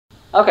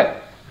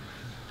Okay.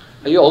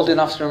 Are you old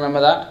enough to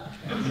remember that?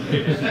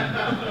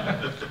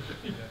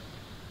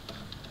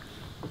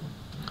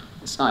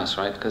 It's nice,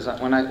 right? Because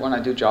when I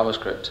do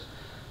JavaScript,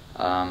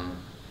 I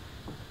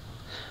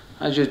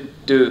just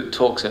do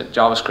talks at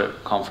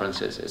JavaScript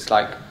conferences. It's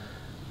like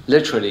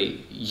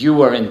literally you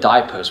were in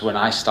diapers when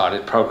I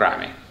started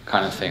programming,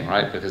 kind of thing,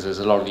 right? Because there's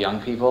a lot of young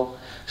people,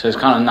 so it's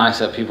kind of nice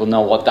that people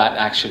know what that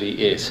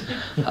actually is.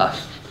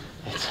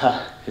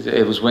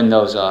 It was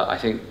Windows, I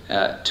think,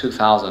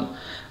 2000.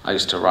 I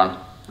used to run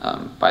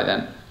by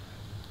then.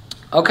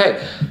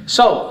 Okay,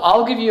 so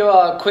I'll give you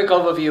a quick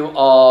overview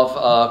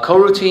of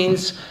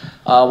coroutines.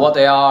 What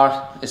they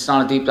are. It's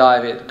not a deep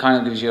dive, it kind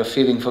of gives you a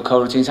feeling for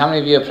coroutines. How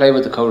many of you have played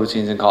with the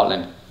coroutines in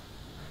Kotlin?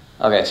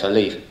 Okay, so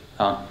leave.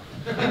 Don't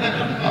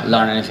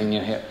learn anything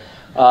new here.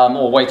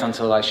 Or wait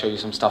until I show you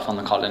some stuff on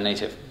the Kotlin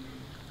native.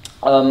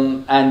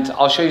 And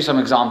I'll show you some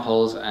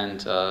examples,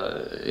 and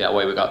yeah,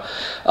 away we go.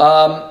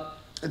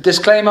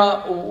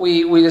 Disclaimer,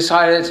 we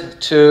decided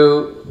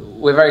to,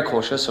 we're very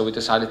cautious, so we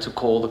decided to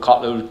call the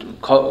Kotlin,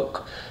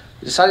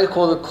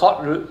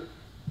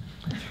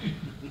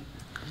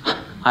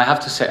 I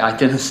have to say, I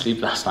didn't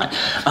sleep last night.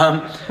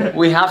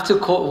 We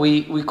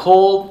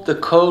call the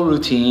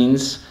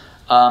coroutines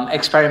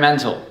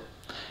experimental,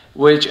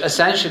 which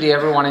essentially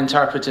everyone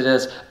interpreted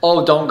as,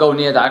 oh, don't go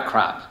near that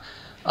crap.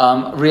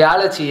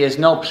 Reality is,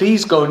 no,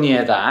 please go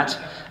near that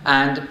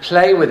and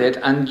play with it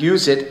and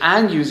use it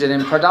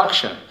in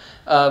production.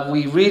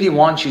 We really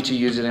want you to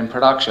use it in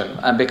production,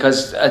 and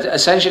because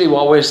essentially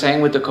what we're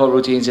saying with the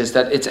coroutines is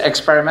that it's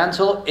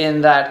experimental in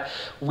that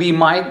we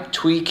might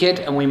tweak it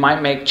and we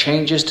might make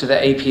changes to the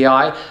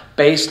API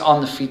based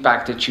on the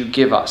feedback that you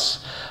give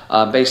us,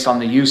 based on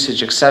the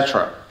usage,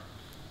 etc.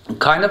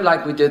 Kind of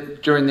like we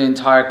did during the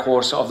entire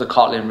course of the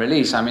Kotlin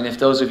release. I mean, if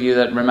those of you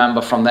that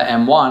remember from the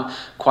M1,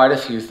 quite a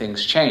few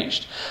things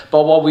changed.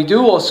 But what we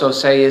do also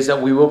say is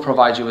that we will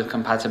provide you with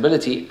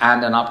compatibility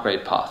and an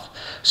upgrade path.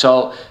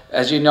 So,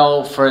 as you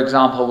know, for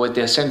example, with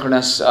the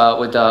asynchronous,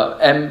 with the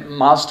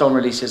milestone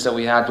releases that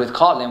we had with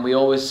Kotlin, we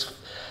always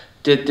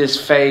did this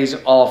phase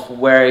of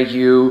where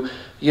you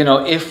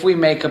know, if we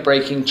make a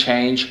breaking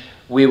change,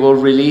 we will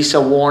release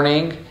a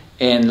warning.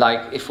 In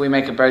like, if we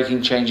make a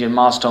breaking change in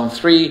milestone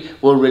 3,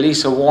 we'll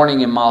release a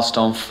warning in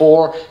milestone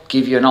 4,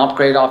 give you an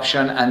upgrade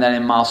option, and then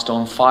in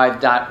milestone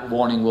 5, that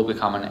warning will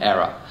become an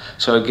error.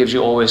 So it gives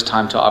you always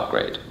time to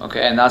upgrade.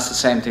 Okay, and that's the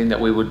same thing that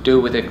we would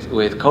do with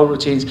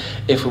coroutines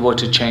if we were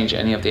to change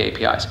any of the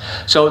APIs.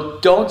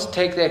 So don't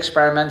take the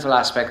experimental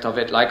aspect of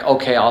it like,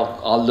 okay,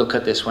 I'll look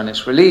at this when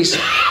it's released.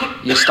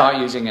 You start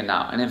using it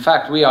now, and in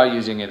fact, we are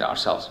using it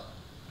ourselves.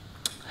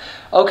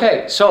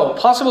 Okay, so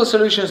possible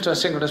solutions to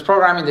asynchronous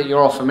programming that you're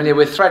all familiar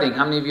with. Threading.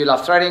 How many of you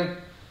love threading?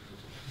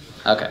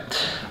 Okay.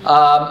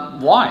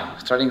 Why?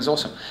 Threading is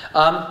awesome.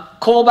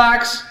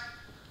 Callbacks.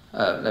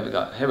 There we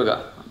go. Here we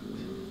go.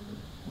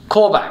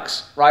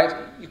 Callbacks, right?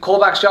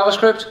 Callbacks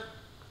JavaScript.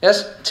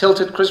 Yes?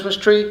 Tilted Christmas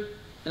tree.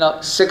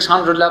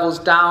 600 levels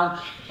down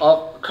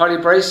of curly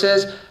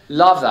braces.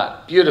 Love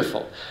that.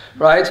 Beautiful,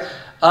 right?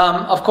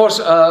 Of course,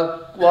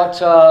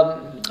 what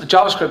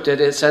JavaScript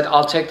did, it said,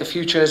 I'll take the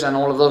futures and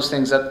all of those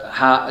things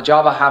that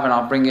Java have, and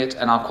I'll bring it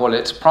and I'll call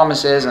it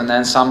promises. And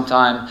then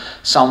sometime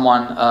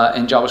someone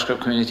in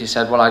JavaScript community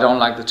said, well, I don't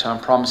like the term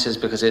promises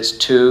because it's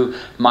too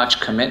much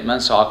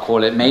commitment, so I'll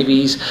call it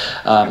maybes.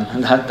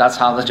 That's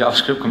how the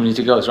JavaScript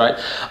community goes, right?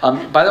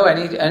 By the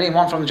way,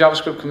 anyone from the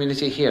JavaScript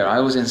community here? I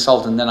always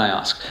insult and then I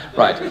ask.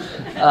 Right.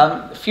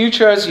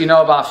 Futures, you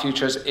know about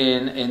futures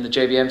in the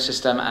JVM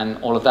system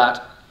and all of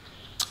that.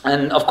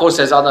 And of course,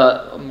 there's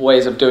other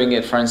ways of doing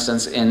it. For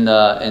instance, in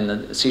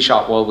the C#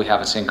 world, we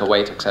have async,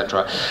 await,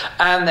 etc.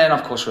 And then,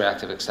 of course,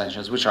 reactive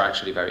extensions, which are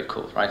actually very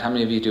cool, right? How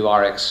many of you do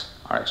RX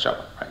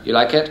Java? Right? You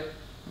like it?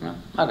 No?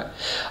 Okay.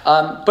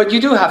 But you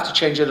do have to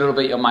change a little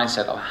bit your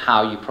mindset of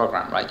how you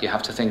program, right? You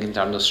have to think in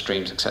terms of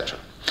streams, etc.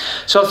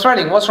 So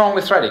threading, what's wrong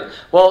with threading?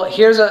 Well,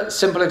 here's a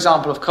simple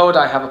example of code.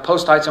 I have a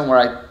post item where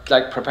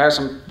I prepare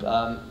some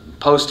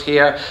post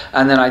here,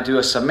 and then I do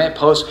a submit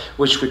post,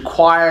 which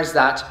requires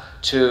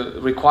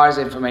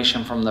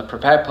information from the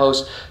prepare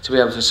post to be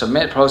able to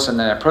submit post, and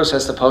then I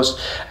process the post.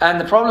 And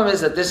the problem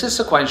is that this is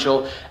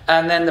sequential,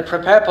 and then the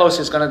prepare post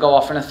is going to go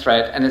off in a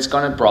thread, and it's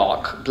going to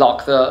block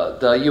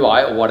the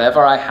UI or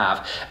whatever I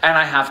have, and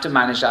I have to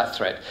manage that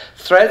thread.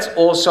 Threads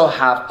also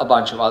have a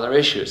bunch of other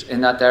issues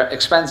in that they're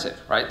expensive,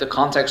 right? The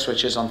context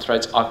switches on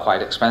threads are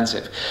quite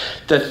expensive.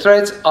 The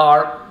threads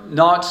are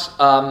not,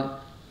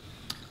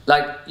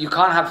 you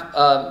can't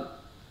have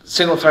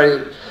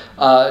single-threaded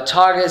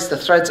targets. The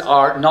threads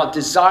are not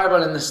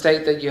desirable in the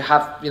state that you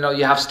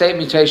have state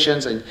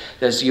mutations, and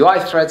there's UI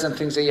threads and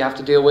things that you have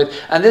to deal with.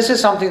 And this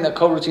is something that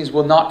coroutines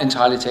will not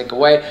entirely take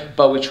away,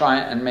 but we try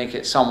and make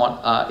it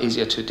somewhat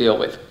easier to deal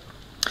with.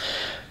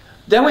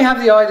 Then we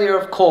have the idea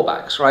of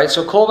callbacks, right?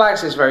 So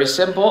callbacks is very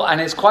simple, and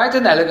it's quite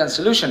an elegant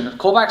solution.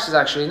 Callbacks is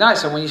actually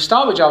nice, and when you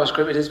start with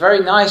JavaScript, it is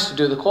very nice to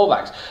do the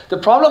callbacks. The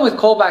problem with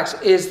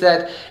callbacks is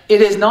that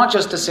it is not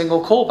just a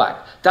single callback.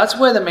 That's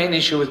where the main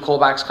issue with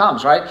callbacks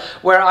comes, right?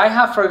 Where I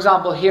have, for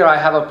example, here I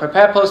have a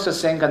prepare post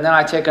async, and then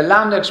I take a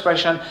Lambda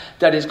expression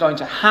that is going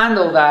to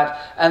handle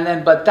that, and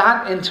then, but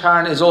that in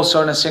turn is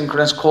also an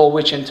asynchronous call,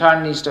 which in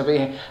turn needs to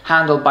be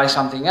handled by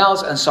something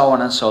else, and so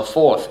on and so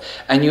forth.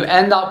 And you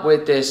end up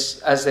with this,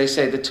 as they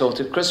say, the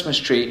tilted Christmas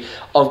tree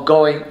of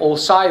going all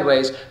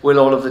sideways with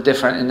all of the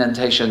different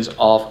indentations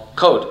of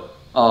code,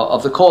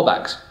 of the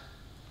callbacks,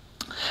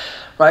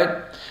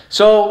 right?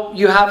 So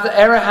you have the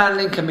error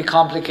handling can be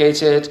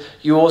complicated.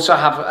 You also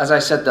have, as I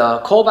said, the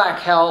callback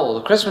hell or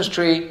the Christmas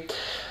tree.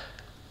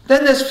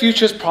 Then there's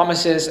futures,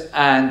 promises,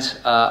 and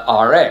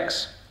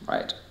RX,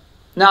 right?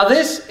 Now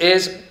this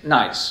is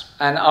nice,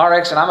 and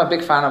RX, and I'm a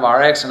big fan of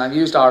RX, and I've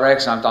used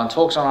RX, and I've done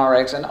talks on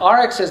RX, and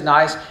RX is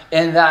nice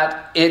in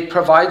that it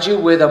provides you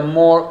with a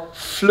more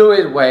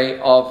fluid way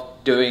of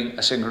doing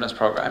asynchronous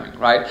programming,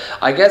 right?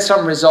 I get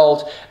some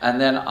result, and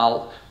then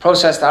I'll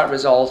process that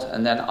result,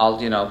 and then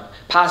I'll,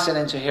 pass it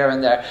into here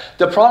and there.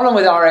 The problem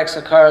with RX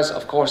occurs,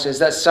 of course, is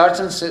that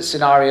certain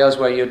scenarios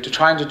where you're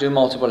trying to do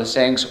multiple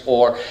asyncs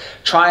or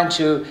trying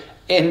to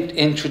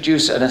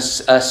introduce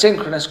a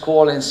synchronous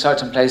call in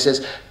certain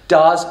places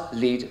does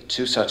lead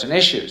to certain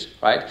issues,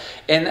 right?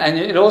 And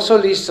it also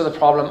leads to the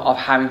problem of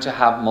having to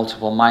have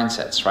multiple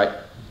mindsets, right?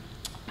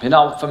 If you're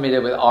not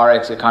familiar with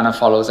RX, it kind of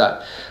follows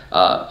that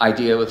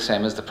idea with the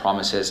same as the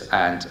promises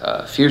and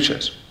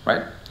futures,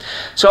 right?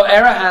 So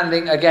error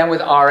handling, again with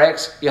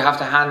RX, you have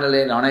to handle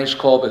it on each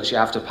call because you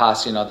have to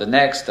pass, the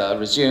next, the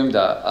resume,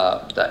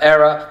 the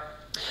error.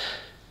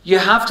 You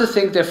have to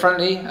think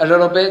differently a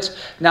little bit.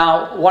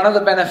 Now, one of the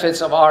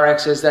benefits of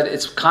RX is that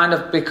it's kind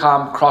of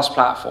become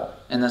cross-platform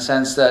in the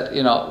sense that,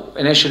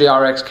 initially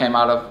RX came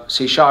out of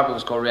C#, it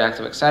was called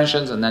Reactive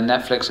Extensions, and then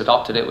Netflix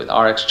adopted it with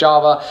RX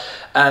Java,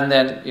 and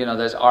then,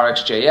 there's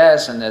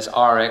RxJS, and there's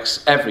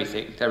RX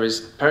everything. There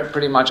is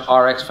pretty much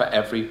RX for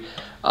every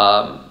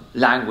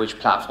language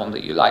platform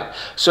that you like.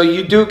 So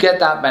you do get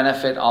that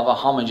benefit of a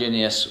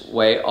homogeneous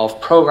way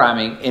of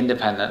programming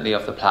independently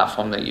of the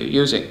platform that you're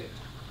using.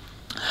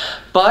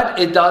 But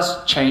it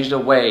does change the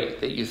way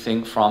that you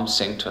think from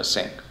sync to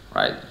async,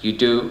 right?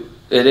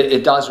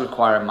 It does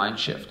require a mind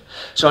shift.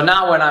 So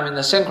now when I'm in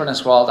the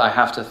synchronous world, I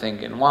have to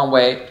think in one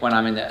way. When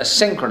I'm in the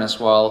asynchronous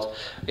world,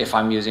 if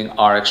I'm using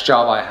RX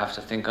Java, I have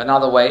to think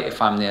another way.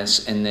 If I'm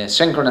in the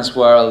synchronous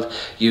world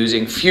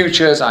using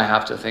futures, I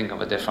have to think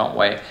of a different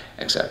way,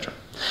 etc.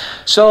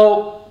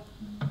 So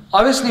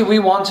obviously we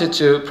wanted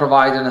to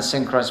provide an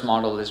asynchronous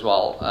model as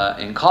well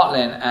in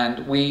Kotlin,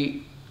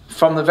 and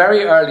from the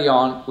very early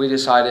on, we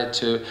decided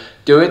to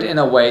do it in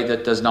a way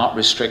that does not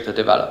restrict the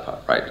developer,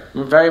 right?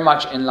 Very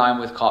much in line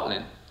with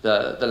Kotlin,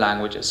 the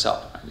language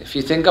itself. If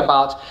you think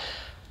about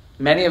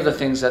many of the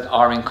things that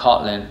are in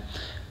Kotlin,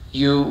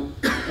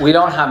 we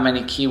don't have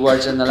many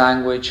keywords in the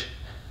language.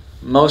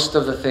 Most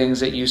of the things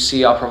that you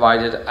see are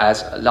provided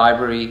as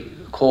library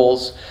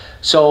calls.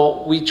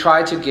 So we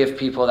try to give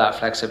people that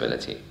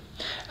flexibility.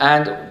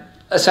 And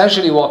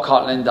essentially what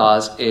Kotlin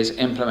does is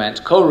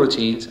implement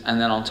coroutines, and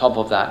then on top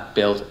of that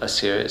build a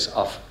series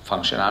of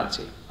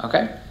functionality,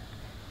 okay?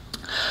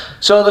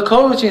 So the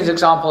coroutines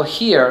example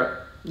here,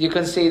 you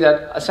can see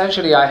that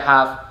essentially I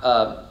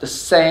have the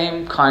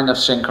same kind of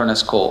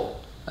synchronous call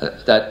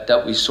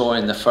that we saw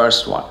in the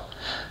first one.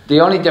 The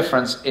only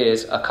difference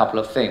is a couple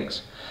of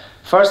things.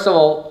 First of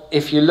all,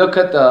 if you look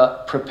at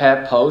the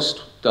prepare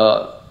post,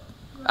 the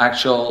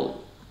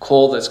actual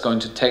call that's going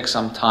to take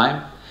some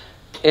time,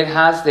 it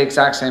has the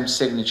exact same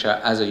signature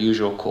as a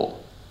usual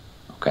call,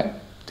 okay?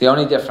 The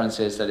only difference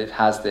is that it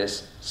has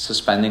this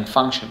suspending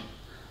function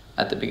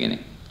at the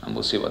beginning, and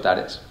we'll see what that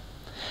is.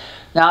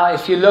 Now,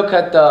 if you look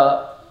at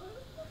the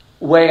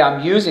way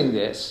I'm using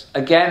this,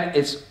 again,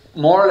 it's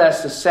more or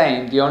less the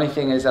same. The only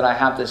thing is that I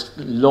have this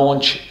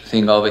launch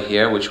thing over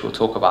here, which we'll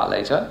talk about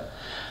later.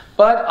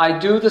 But I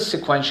do the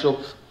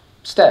sequential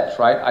steps,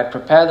 right? I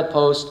prepare the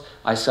post,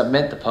 I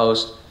submit the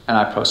post, and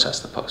I process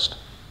the post.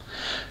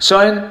 So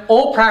in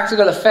all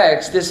practical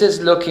effects, this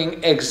is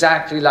looking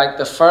exactly like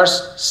the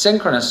first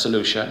synchronous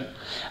solution.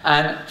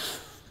 And,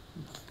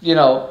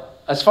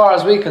 as far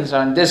as we're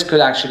concerned, this could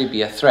actually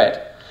be a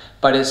thread.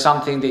 But it's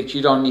something that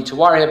you don't need to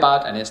worry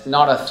about, and it's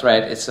not a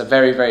thread. It's a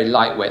very, very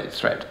lightweight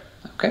thread,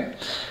 okay?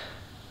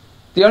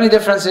 The only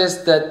difference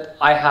is that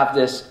I have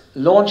this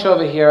launch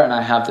over here, and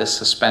I have this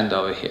suspend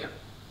over here,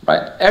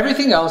 right?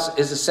 Everything else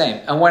is the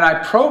same. And when I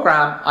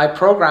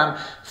program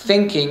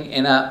thinking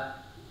in a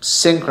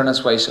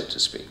synchronous way, so to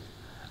speak.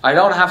 I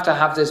don't have to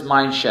have this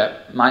mind shift.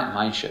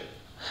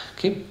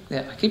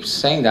 I keep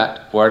saying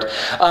that word.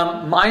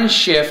 Mind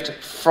shift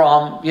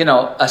from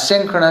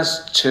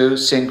asynchronous to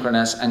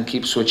synchronous and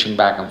keep switching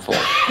back and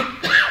forth.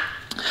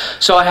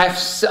 So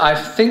I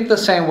think the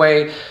same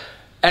way,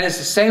 and it's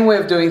the same way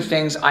of doing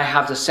things. I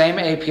have the same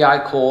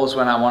API calls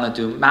when I want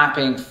to do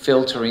mapping,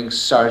 filtering,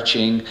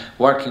 searching,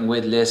 working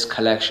with lists,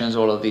 collections,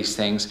 all of these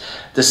things.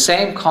 The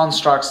same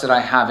constructs that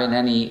I have in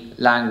any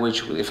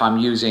language if I'm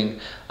using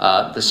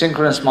the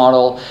synchronous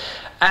model.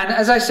 And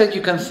as I said,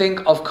 you can think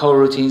of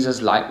coroutines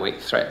as lightweight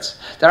threads.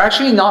 They're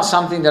actually not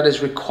something that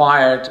is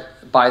required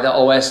by the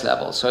OS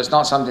level. So it's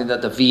not something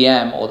that the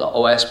VM or the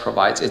OS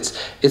provides.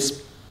 It's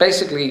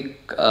basically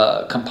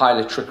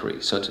compiler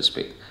trickery, so to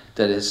speak,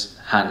 that is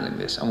handling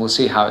this. And we'll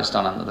see how it's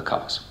done under the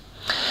covers.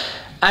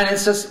 And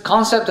it's a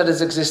concept that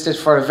has existed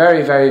for a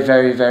very, very,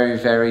 very, very,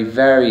 very,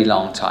 very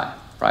long time,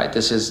 right?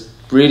 This is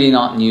really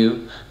not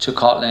new to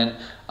Kotlin.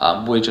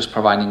 We're just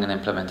providing an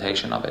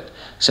implementation of it,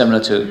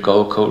 similar to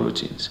Go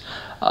coroutines.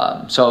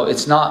 So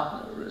it's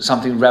not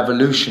something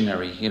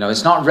revolutionary,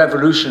 it's not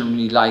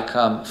revolutionary like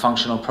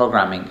functional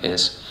programming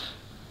is.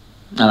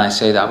 And I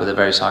say that with a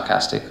very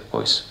sarcastic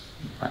voice,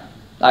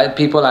 right?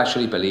 People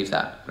actually believe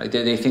that, right?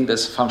 They think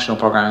this functional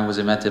programming was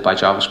invented by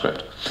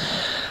JavaScript.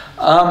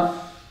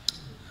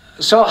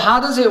 So how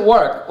does it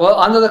work? Well,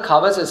 under the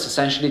covers, it's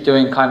essentially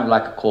doing kind of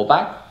like a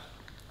callback,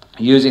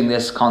 using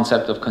this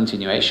concept of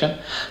continuation.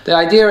 The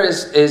idea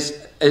is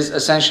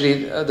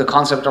essentially the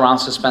concept around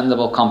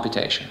suspendable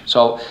computation.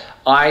 So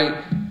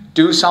I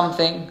do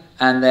something,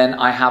 and then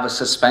I have a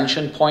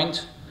suspension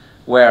point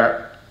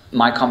where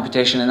my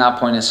computation in that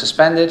point is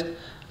suspended,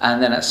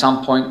 and then at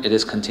some point it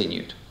is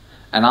continued.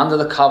 And under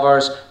the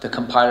covers, the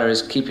compiler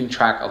is keeping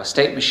track of a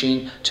state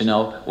machine to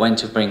know when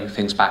to bring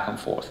things back and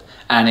forth.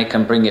 And it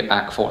can bring it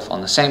back and forth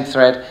on the same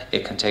thread,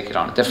 it can take it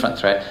on a different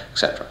thread,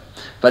 etc.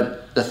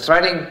 But the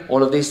threading,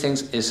 all of these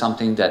things, is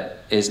something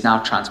that is now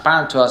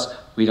transparent to us.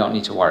 We don't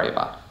need to worry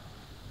about.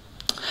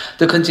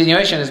 The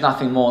continuation is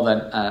nothing more than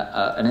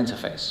an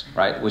interface,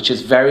 right? Which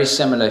is very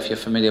similar, if you're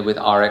familiar with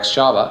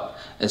RxJava,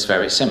 it's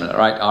very similar,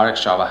 right?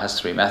 RxJava has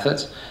 3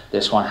 methods.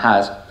 This one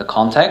has the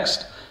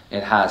context,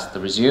 it has the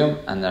resume,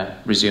 and the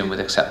resume with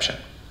exception.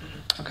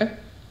 Okay?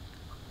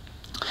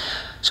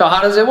 So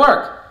how does it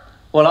work?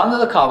 Well, under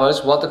the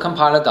covers, what the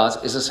compiler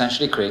does is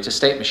essentially create a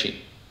state machine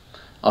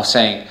of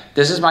saying,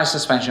 this is my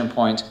suspension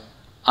point,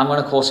 I'm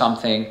going to call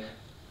something,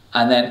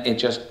 and then it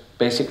just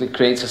basically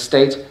creates a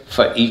state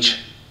for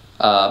each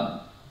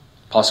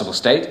possible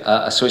state,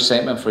 a switch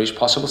statement for each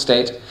possible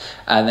state,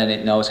 and then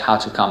it knows how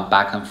to come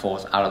back and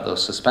forth out of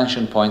those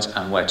suspension points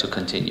and where to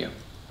continue,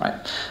 right?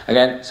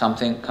 Again,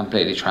 something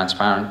completely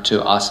transparent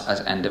to us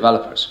as end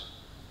developers.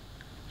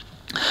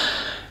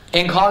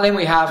 In Kotlin,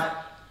 we have,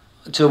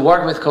 to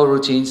work with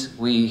coroutines,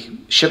 we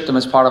ship them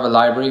as part of a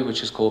library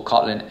which is called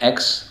Kotlin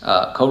X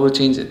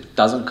coroutines. It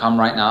doesn't come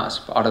right now as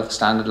part of the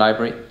standard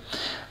library.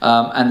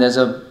 And there's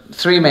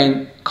 3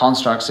 main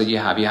constructs that you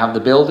have. You have the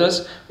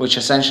builders, which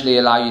essentially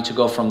allow you to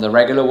go from the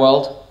regular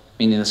world,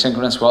 meaning the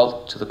synchronous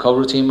world, to the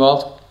coroutine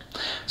world.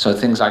 So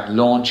things like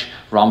launch,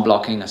 run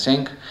blocking,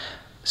 async.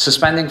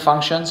 Suspending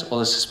functions, or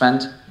the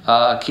suspend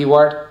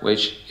keyword,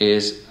 which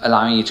is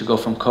allowing you to go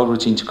from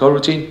coroutine to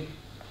coroutine.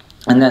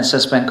 And then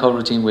suspend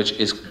coroutine, which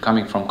is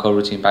coming from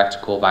coroutine back to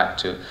callback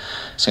to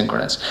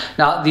synchronous.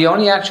 Now, the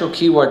only actual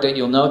keyword that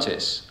you'll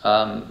notice,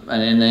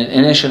 and in the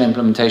initial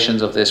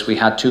implementations of this, we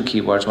had 2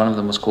 keywords. One of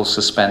them was called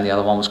suspend, the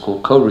other one was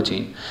called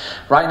coroutine.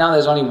 Right now,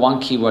 there's only 1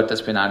 keyword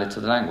that's been added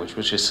to the language,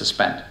 which is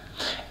suspend.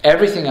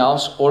 Everything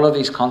else, all of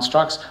these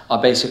constructs,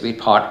 are basically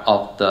part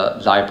of the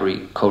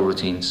library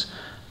coroutines,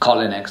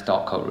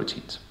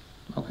 kotlinx.coroutines.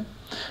 Okay?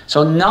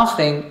 So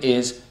nothing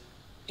is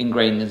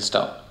ingrained in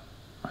stone.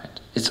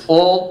 It's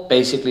all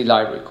basically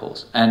library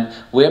calls, and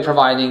we're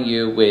providing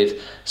you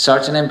with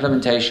certain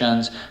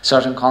implementations,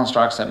 certain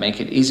constructs that make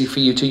it easy for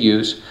you to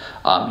use.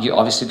 You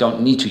obviously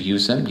don't need to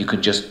use them. You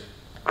can just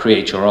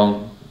create your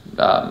own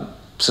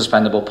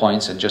suspendable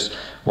points and just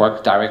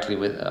work directly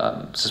with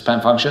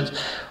suspend functions,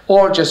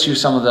 or just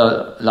use some of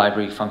the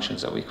library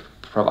functions that we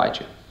provide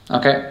you.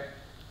 Okay?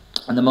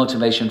 And the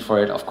motivation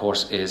for it, of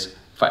course, is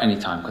for any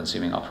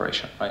time-consuming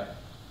operation, right?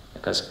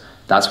 Because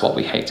that's what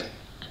we hate.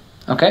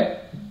 Okay?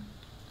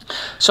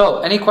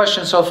 So, any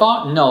questions so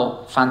far?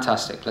 No.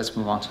 Fantastic. Let's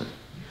move on to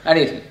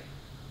anything.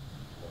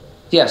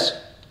 Yes?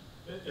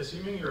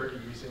 Assuming you're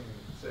using,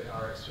 say,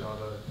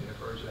 RxJava in a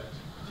project,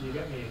 do you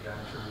get any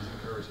advantage from using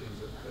coroutines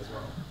as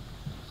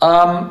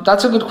well?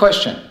 That's a good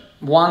question.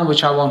 One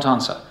which I won't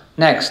answer.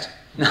 Next.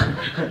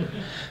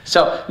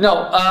 So,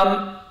 no.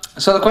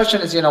 So the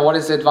question is, what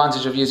is the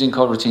advantage of using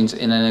coroutines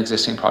in an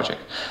existing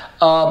project?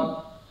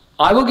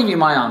 I will give you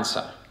my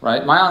answer.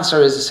 Right? My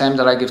answer is the same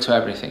that I give to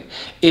everything.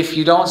 If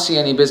you don't see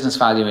any business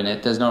value in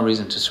it, there's no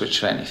reason to switch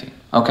to anything.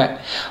 Okay?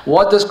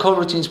 What does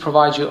coroutines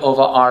provide you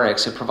over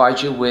Rx? It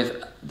provides you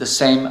with the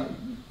same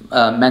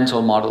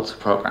mental model to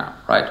program,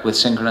 right? With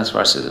synchronous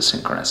versus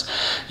asynchronous.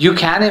 You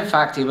can, in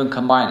fact, even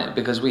combine it,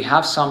 because we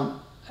have some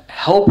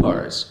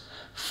helpers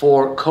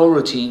for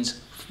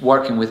coroutines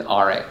working with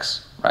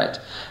Rx, right?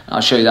 And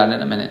I'll show you that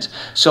in a minute.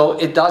 So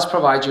it does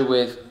provide you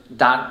with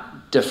that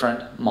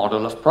different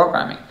model of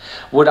programming.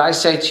 Would I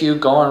say to you,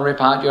 go and rip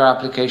out your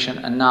application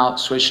and now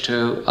switch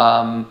to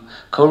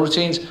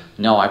coroutines?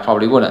 No, I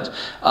probably wouldn't.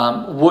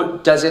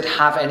 Does it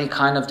have any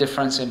kind of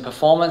difference in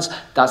performance?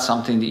 That's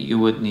something that you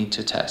would need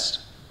to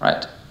test,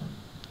 right?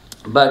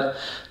 But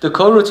the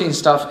coroutine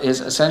stuff is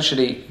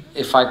essentially,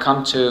 if I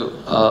come to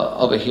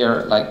over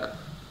here, like,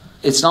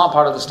 it's not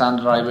part of the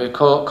standard library,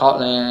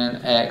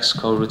 Kotlin X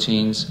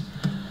coroutines.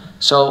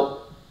 So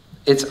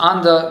it's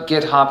under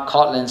GitHub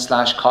Kotlin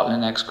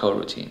 /Kotlin X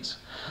coroutines.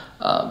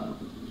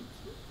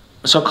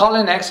 So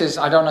Kotlin X is,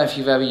 I don't know if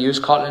you've ever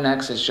used Kotlin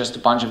X, it's just a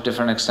bunch of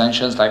different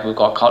extensions, like we've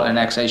got Kotlin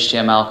X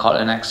HTML,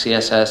 Kotlin X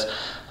CSS,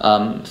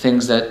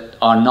 things that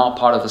are not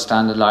part of the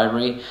standard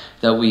library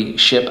that we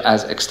ship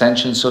as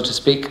extensions, so to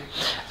speak.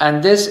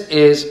 And this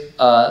is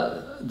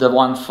the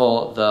one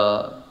for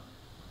the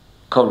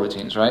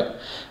coroutines, right?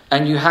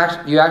 And you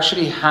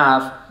actually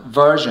have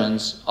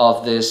versions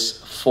of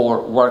this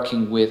for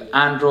working with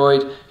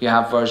Android, you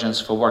have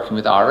versions for working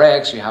with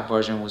RX, you have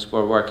versions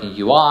for working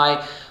UI.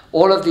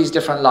 All of these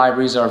different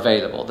libraries are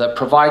available that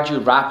provide you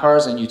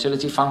wrappers and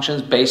utility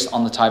functions based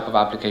on the type of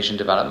application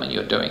development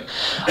you're doing.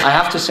 I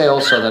have to say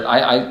also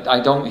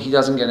that he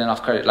doesn't get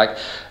enough credit. Like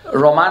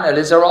Roman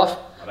Elizarov.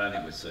 I don't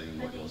think we're seeing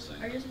what you're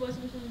seeing. I just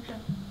wasn't in the chat.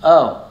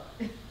 Oh.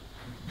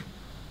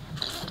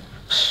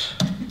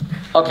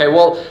 Okay,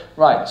 well,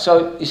 right.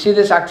 So you see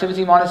this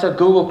activity monitor?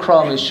 Google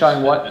Chrome is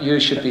showing what you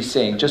should be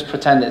seeing. Just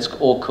pretend it's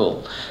all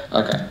cool.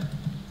 Okay.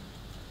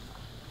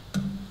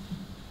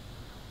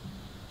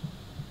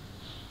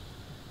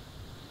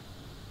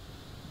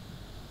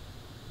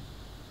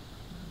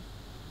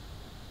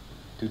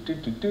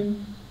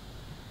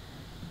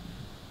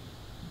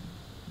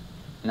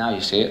 Now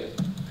you see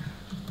it.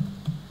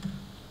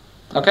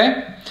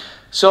 Okay,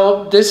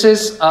 so this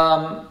is what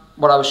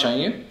I was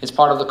showing you. It's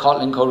part of the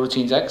Kotlin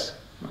coroutines X.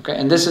 Okay,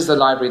 and this is the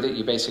library that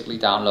you basically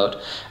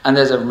download. And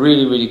there's a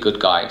really, really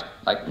good guide.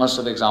 Like most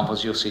of the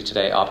examples you'll see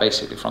today are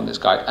basically from this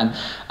guide.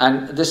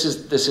 And this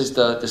is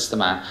the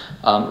man,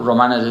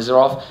 Roman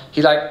Elizarov.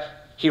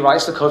 He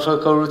writes the code for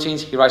the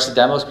coroutines. He writes the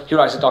demos. He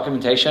writes the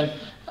documentation.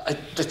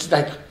 It's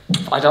like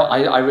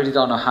I really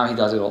don't know how he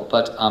does it all,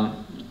 but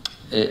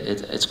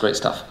it's great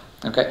stuff.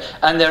 Okay,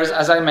 and there's,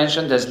 as I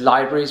mentioned, there's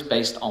libraries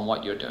based on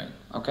what you're doing.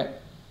 Okay.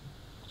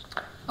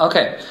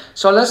 Okay,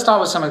 so let's start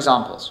with some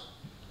examples.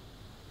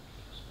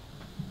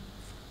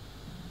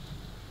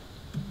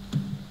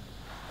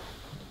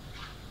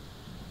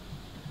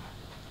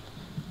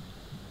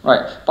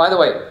 Right. By the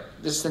way,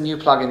 this is the new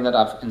plugin that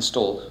I've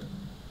installed.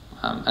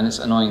 And it's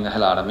annoying the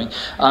hell out of me.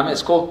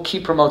 It's called Key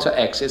Promoter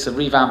X. It's a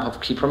revamp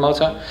of Key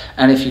Promoter,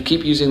 and if you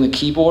keep using the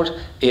keyboard,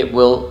 it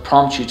will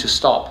prompt you to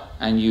stop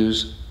and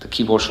use the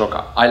keyboard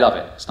shortcut. I love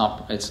it. It's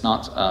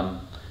not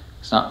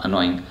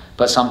annoying,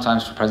 but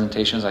sometimes for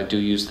presentations I do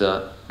use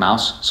the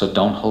mouse, so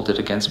don't hold it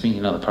against me.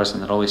 You know, the person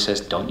that always says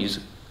don't use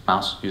the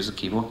mouse, use the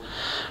keyboard.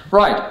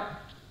 Right.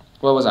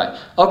 Where was I?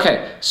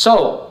 Okay.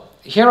 So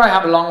here I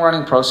have a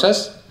long-running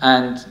process,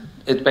 and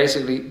it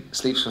basically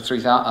sleeps for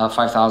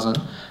 5,000.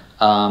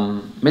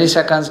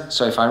 Milliseconds.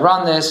 So if I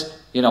run this,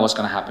 you know what's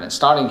going to happen. It's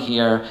starting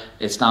here.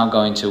 It's now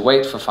going to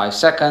wait for 5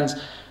 seconds,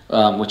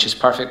 which is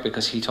perfect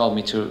because he told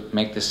me to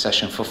make this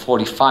session for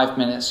 45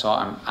 minutes. So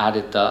I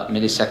added the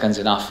milliseconds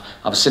enough.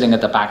 I was sitting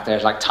at the back there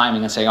like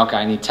timing and saying, okay,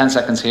 I need 10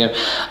 seconds here.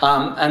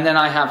 And then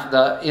I have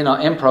the,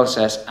 in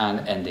process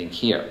and ending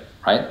here,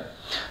 right?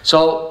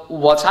 So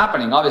what's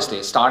happening? Obviously,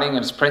 it's starting,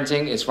 it's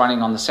printing, it's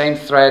running on the same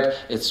thread,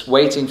 it's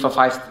waiting for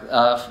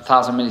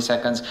 5,000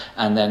 milliseconds,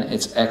 and then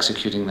it's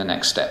executing the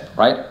next step,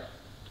 right?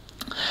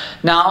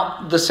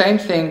 Now, the same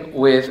thing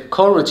with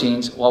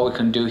coroutines. What we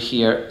can do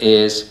here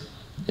is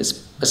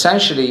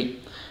essentially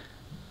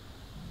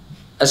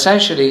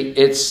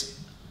it's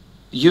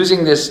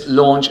using this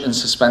launch and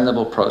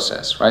suspendable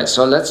process, right?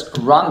 So let's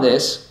run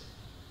this.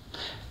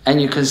 And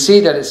you can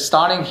see that it's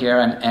starting here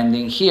and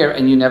ending here,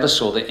 and you never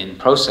saw the in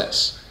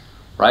process,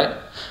 right?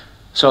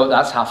 So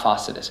that's how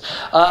fast it is.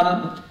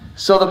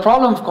 So the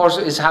problem, of course,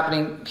 is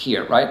happening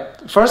here, right?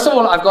 First of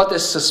all, I've got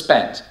this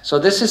suspend. So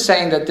this is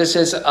saying that this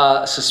is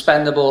a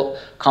suspendable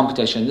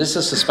computation. This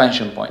is a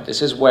suspension point.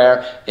 This is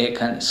where it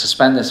can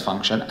suspend this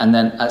function and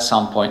then at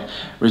some point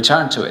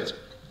return to it.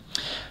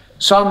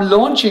 So I'm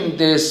launching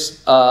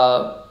this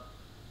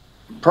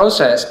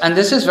process, and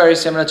this is very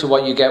similar to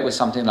what you get with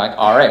something like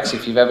RX.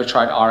 If you've ever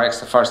tried RX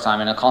the first time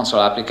in a console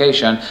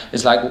application,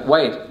 it's like,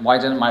 wait, why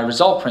didn't my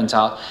result print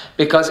out?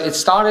 Because it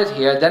started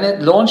here, then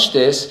it launched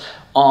this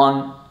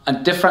on a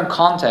different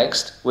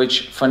context,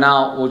 which for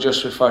now we'll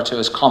just refer to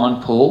as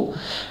common pool,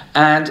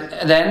 and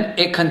then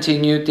it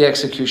continued the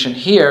execution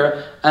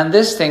here, and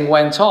this thing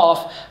went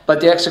off,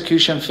 but the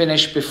execution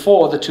finished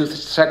before the 2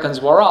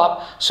 seconds were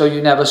up, so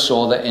you never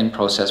saw the in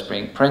process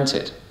being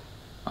printed.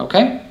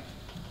 Okay?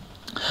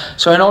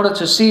 So in order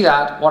to see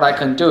that, what I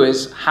can do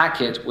is hack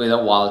it with a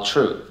while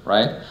true,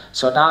 right?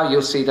 So now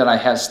you'll see that I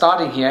have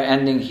starting here,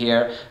 ending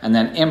here, and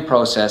then in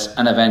process,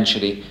 and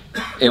eventually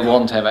it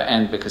won't ever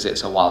end because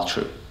it's a while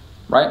true,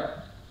 right?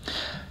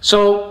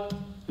 So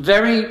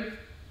very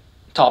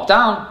top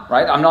down,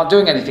 right? I'm not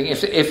doing anything.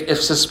 If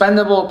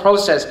suspendable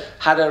process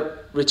had a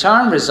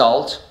return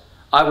result,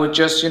 I would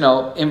just,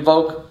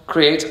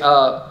 create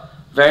a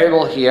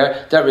variable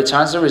here that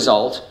returns the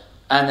result,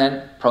 and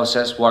then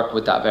process work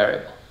with that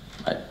variable.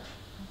 Right.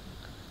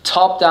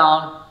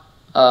 Top-down,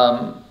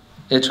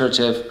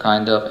 iterative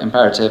kind of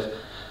imperative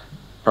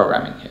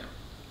programming here.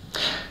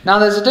 Now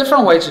there's a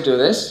different way to do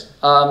this.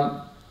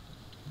 I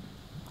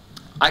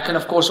can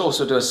of course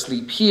also do a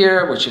sleep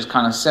here, which is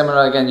kind of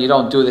similar. Again, you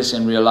don't do this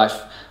in real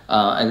life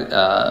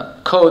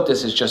code.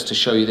 This is just to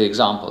show you the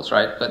examples,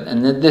 right? But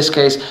in this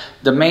case,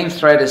 the main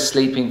thread is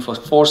sleeping for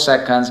 4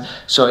 seconds,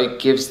 so it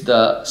gives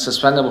the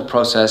suspendable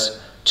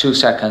process 2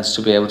 seconds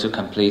to be able to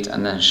complete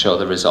and then show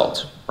the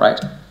result, right?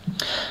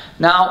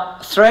 Now,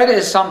 thread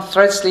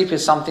sleep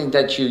is something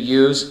that you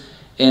use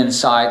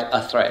inside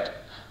a thread.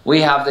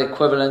 We have the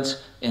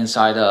equivalent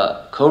inside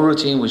a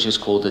coroutine, which is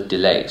called a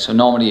delay. So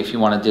normally if you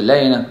want to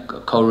delay in a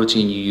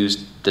coroutine, you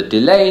use the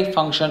delay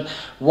function.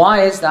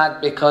 Why is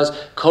that? Because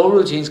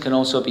coroutines can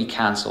also be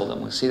cancelled,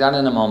 and we'll see that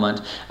in a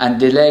moment, and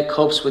delay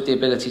copes with the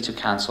ability to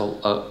cancel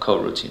a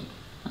coroutine.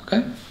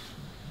 Okay?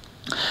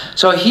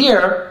 So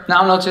here,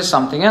 now notice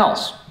something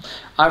else.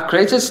 I've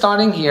created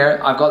starting here,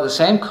 I've got the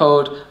same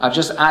code, I've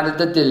just added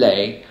the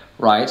delay,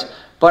 right?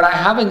 But I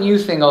have a new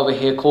thing over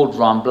here called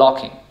run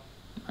blocking.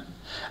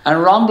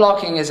 And run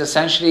blocking is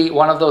essentially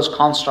one of those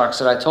constructs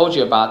that I told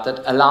you about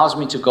that allows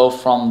me to go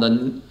from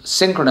the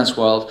synchronous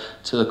world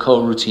to the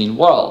coroutine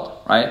world,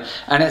 right?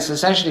 And it's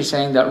essentially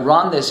saying that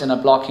run this in a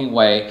blocking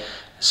way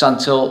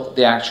until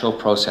the actual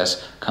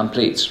process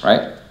completes,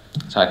 right?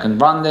 So I can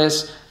run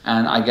this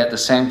and I get the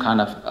same kind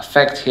of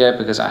effect here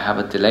because I have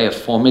a delay of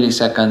 4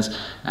 milliseconds,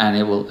 and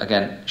it will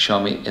again show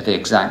me the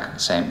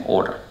exact same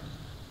order.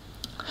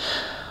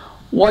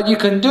 What you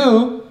can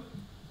do,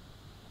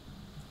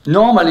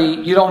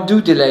 normally, you don't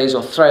do delays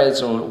or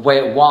threads or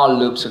while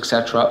loops,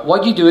 etc.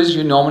 What you do is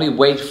you normally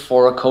wait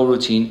for a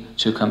coroutine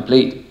to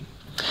complete.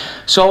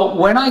 So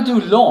when I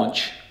do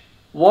launch,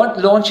 what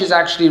launch is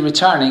actually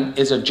returning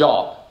is a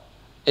job.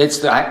 It's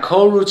that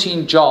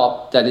coroutine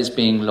job that is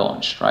being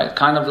launched, right?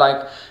 Kind of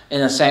like in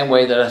the same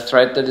way that a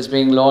thread that is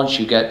being launched,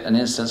 you get an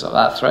instance of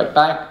that thread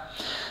back.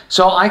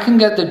 So I can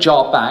get the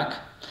job back,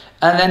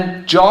 and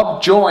then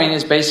job join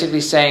is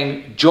basically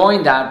saying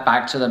join that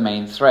back to the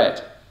main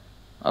thread.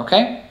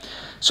 Okay,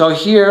 so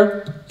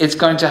here it's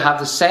going to have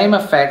the same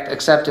effect,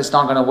 except it's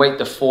not going to wait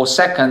the 4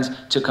 seconds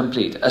to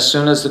complete. As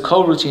soon as the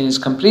coroutine is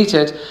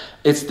completed,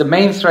 the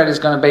main thread is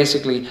going to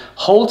basically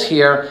hold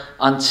here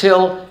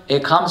until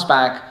it comes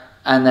back,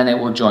 and then it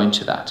will join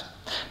to that.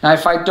 Now,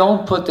 if I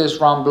don't put this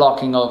run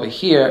blocking over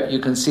here, you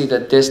can see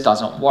that this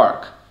doesn't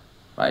work,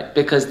 right?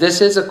 Because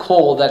this is a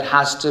call that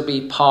has to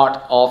be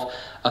part of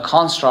a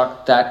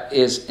construct that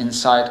is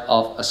inside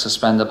of a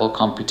suspendable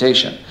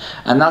computation.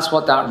 And that's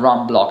what that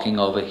run blocking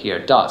over here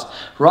does.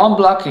 Run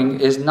blocking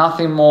is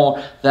nothing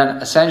more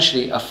than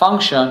essentially a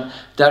function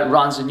that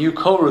runs a new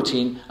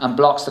coroutine and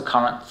blocks the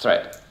current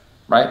thread,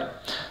 right?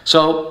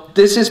 So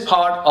this is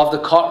part of the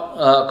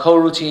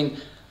coroutine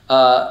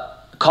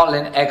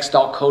Kotlin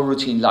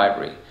x.coroutine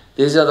library.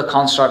 These are the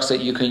constructs that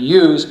you can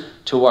use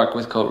to work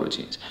with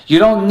coroutines. You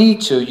don't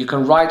need to. You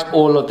can write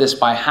all of this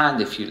by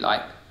hand if you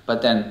like,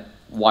 but then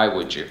why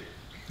would you?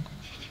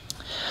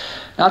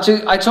 Now,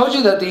 I told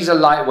you that these are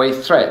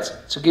lightweight threads.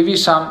 To give you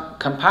some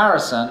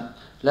comparison,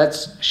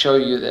 let's show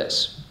you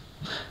this.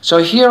 So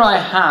here I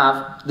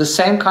have the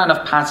same kind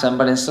of pattern,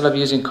 but instead of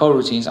using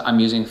coroutines, I'm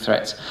using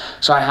threads.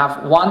 So I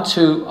have 1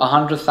 to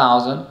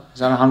 100,000. Is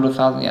that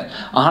 100,000? Yeah,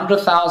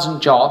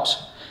 100,000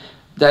 jobs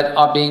that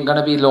are going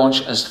to be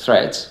launched as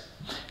threads.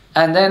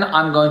 And then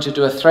I'm going to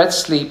do a thread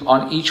sleep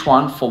on each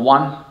one for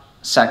 1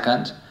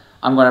 second.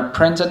 I'm going to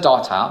print a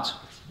dot out,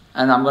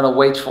 and I'm going to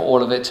wait for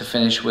all of it to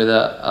finish with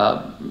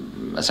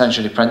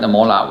essentially print them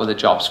all out with the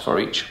jobs for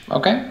each,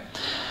 okay?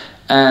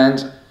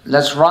 And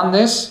let's run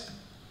this.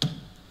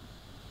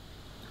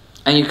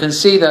 And you can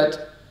see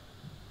that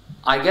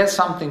I get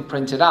something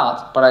printed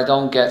out, but I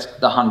don't get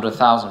the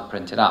 100,000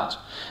 printed out.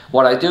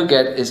 What I do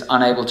get is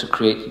unable to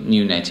create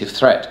new native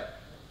thread,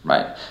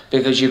 right?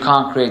 Because you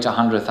can't create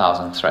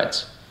 100,000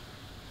 threads.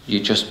 You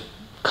just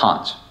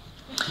can't.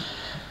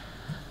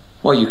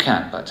 Well, you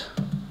can, but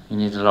you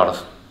need a lot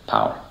of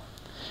power.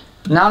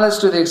 Now let's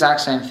do the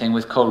exact same thing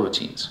with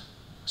coroutines.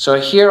 So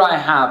here I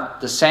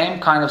have the same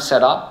kind of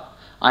setup.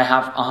 I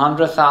have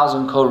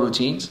 100,000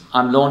 coroutines.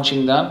 I'm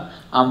launching them.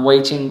 I'm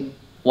waiting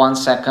 1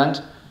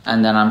 second,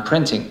 and then I'm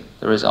printing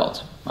the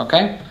result.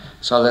 Okay?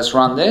 So let's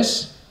run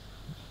this.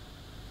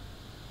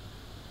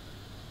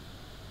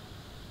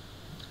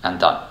 And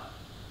done.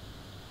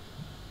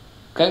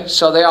 Okay?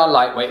 So they are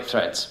lightweight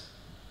threads.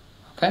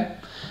 Okay?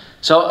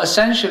 So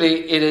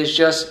essentially, it is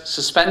just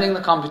suspending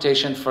the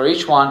computation for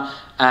each one,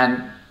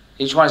 and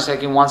each one is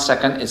taking 1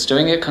 second. It's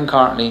doing it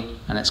concurrently,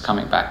 and it's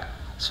coming back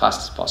as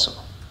fast as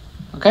possible.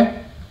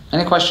 Okay?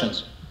 Any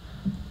questions?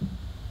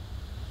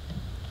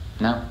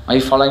 No? Are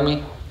you following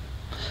me?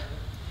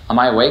 Am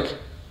I awake?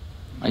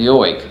 Are you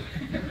awake?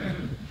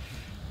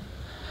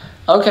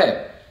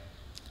 Okay.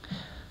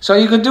 So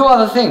you could do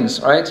other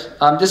things, right?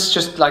 This is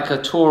just like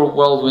a tour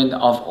whirlwind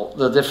of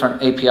the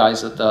different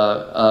APIs that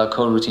the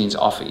coroutines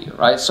offer you,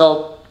 right?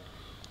 So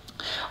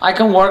I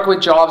can work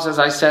with jobs, as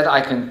I said.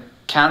 I can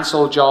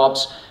cancel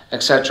jobs,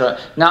 etc.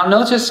 Now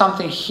notice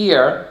something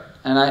here,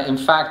 and in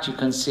fact you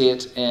can see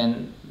it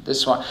in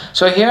this one.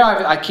 So here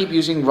I keep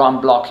using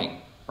run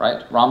blocking,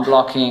 right? Run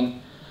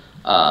blocking.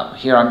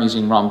 Here I'm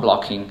using run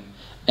blocking.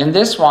 In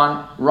this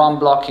one, run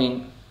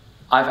blocking,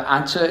 I've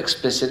had to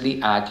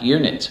explicitly add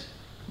unit,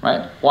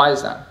 right? Why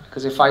is that?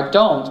 Because if I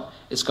don't,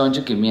 it's going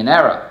to give me an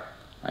error.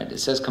 Right? It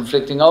says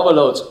conflicting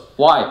overloads.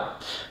 Why?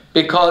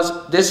 Because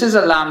this is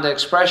a lambda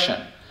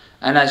expression.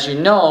 And as you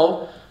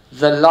know,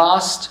 the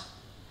last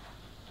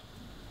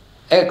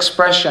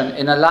expression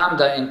in a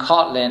lambda in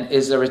Kotlin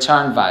is the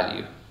return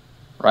value.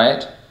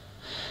 Right?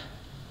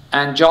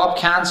 And job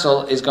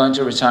cancel is going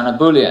to return a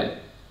Boolean.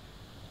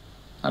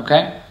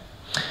 Okay?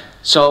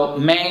 So the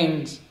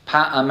main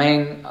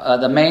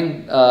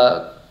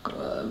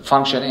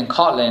function in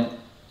Kotlin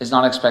is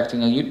not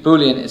expecting a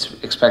Boolean, it's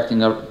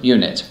expecting a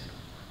unit.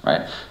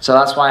 Right? So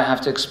that's why I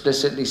have to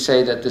explicitly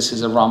say that this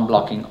is a run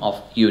blocking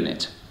of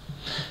unit.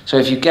 So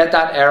if you get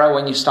that error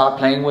when you start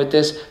playing with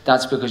this,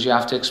 that's because you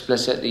have to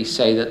explicitly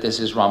say that this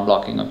is run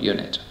blocking of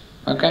unit.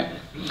 Okay?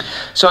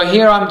 So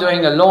here I'm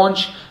doing a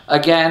launch.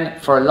 Again,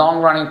 for a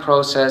long-running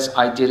process,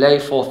 I delay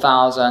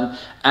 4,000,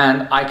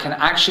 and I can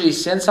actually,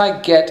 since I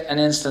get an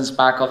instance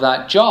back of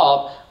that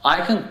job, I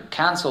can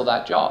cancel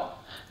that job.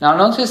 Now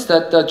notice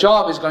that the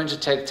job is going to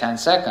take 10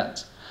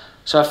 seconds.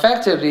 So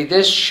effectively,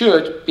 this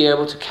should be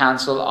able to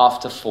cancel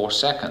after 4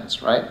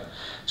 seconds, right?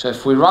 So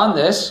if we run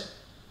this,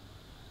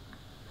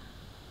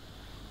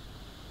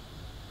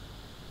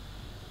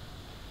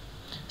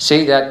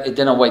 see that it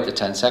didn't wait the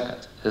 10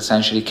 seconds. It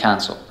essentially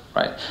canceled.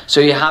 Right.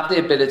 So you have the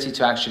ability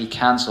to actually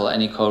cancel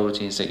any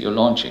coroutines that you're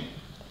launching.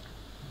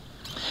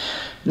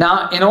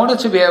 Now, in order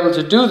to be able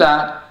to do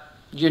that,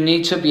 you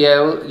need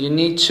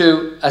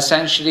to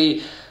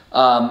essentially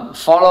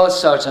follow a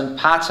certain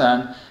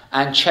pattern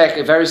and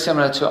check, very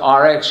similar to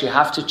Rx, you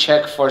have to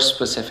check for a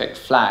specific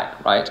flag,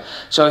 right?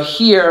 So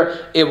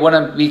here, it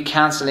wouldn't be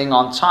canceling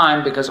on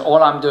time because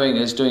all I'm doing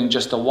is doing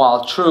just a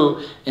while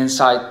true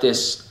inside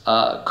this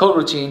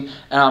coroutine,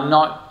 and I'm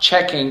not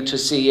checking to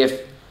see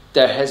if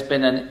there has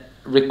been a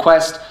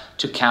request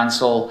to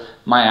cancel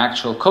my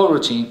actual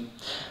coroutine.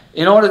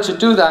 In order to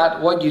do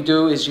that, what you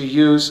do is you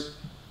use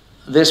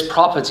this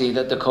property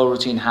that the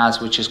coroutine has,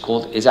 which is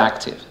called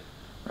isActive,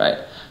 right?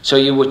 So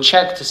you would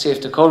check to see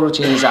if the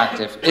coroutine is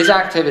active.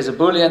 Isactive is a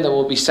Boolean that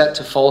will be set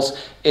to false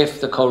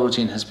if the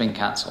coroutine has been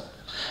cancelled.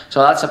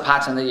 So that's a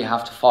pattern that you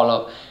have to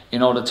follow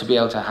in order to be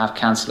able to have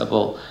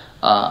cancelable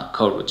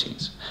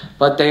coroutines.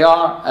 But they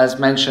are, as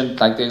mentioned,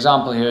 like the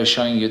example here is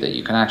showing you that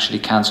you can actually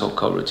cancel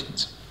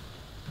coroutines.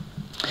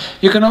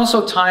 You can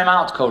also time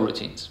out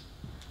coroutines.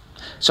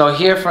 So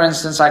here, for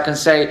instance, I can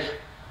say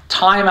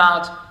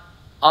timeout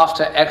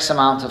after X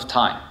amount of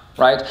time,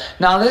 right?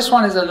 Now this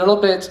one is a little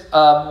bit,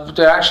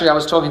 actually I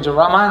was talking to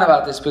Raman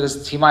about this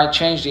because he might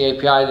change the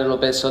API a little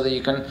bit so that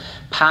you can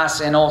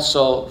pass in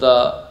also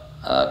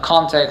the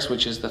context,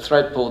 which is the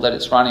thread pool that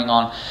it's running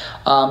on.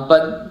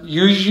 But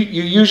you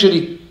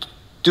usually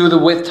do the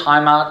with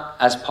timeout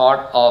as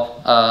part of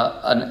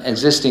an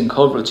existing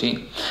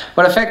coroutine.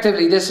 But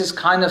effectively, this is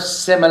kind of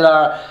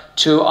similar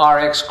to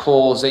Rx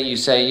calls that you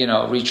say, you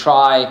know,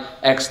 retry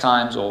X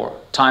times or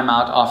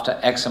timeout after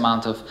X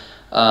amount of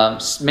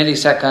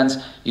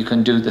milliseconds. You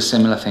can do the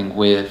similar thing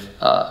with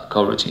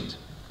coroutines.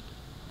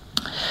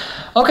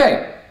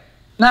 Okay,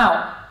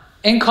 now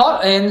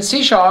in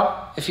C#,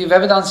 if you've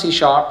ever done C#,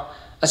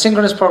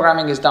 asynchronous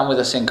programming is done with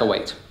async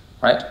await,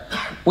 right?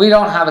 We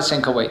don't have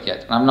async await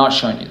yet, and I'm not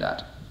showing you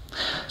that.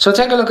 So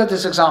take a look at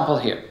this example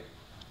here.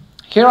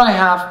 Here I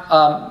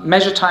have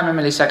measure time in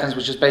milliseconds,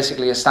 which is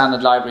basically a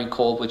standard library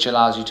call which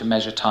allows you to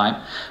measure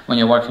time when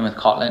you're working with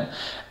Kotlin.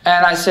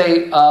 And I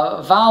say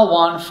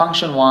val1,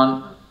 function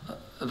 1,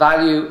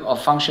 value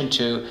of function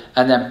 2,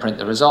 and then print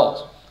the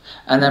result.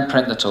 And then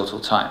print the total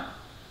time.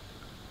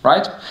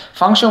 Right?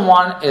 Function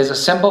 1 is a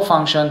simple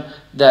function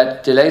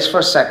that delays for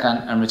a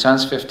second and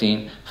returns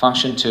 15.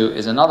 Function 2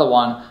 is another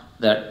one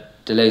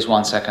that delays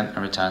 1 second and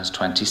returns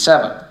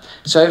 27.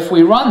 So if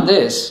we run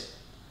this,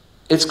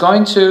 it's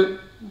going to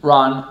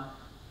run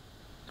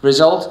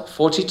result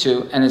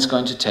 42, and it's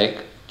going to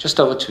take just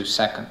over 2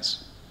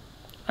 seconds.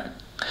 Right?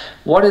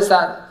 What is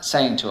that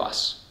saying to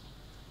us?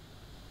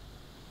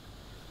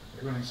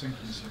 You're running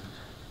synchronously.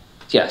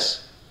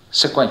 Yes,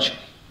 sequentially,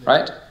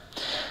 right?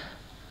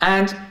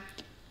 And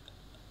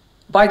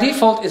by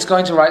default, it's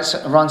going to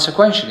run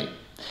sequentially.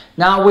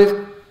 Now,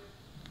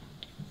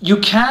 you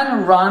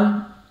can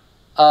run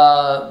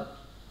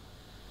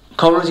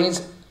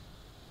coroutines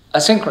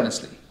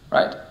asynchronously,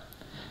 right?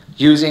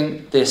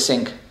 Using the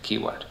async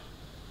keyword.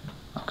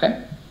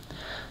 Okay?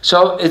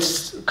 So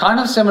it's kind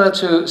of similar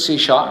to C#.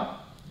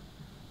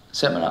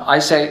 Similar. I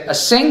say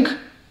async,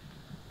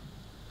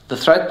 the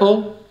thread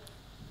pool,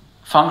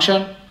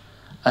 function,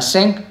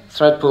 async,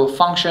 thread pool,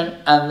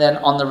 function, and then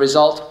on the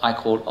result, I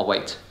call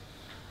await.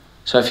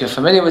 So if you're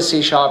familiar with C#,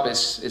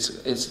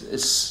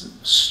 it's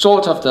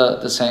sort of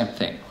the same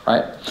thing,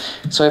 right?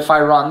 So if I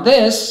run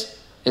this,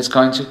 it's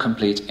going to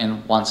complete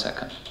in 1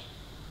 second.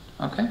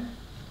 Okay?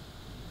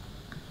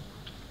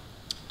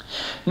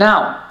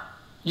 Now,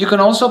 you can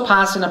also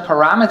pass in a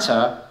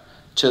parameter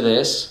to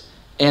this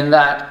in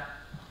that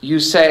you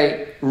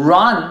say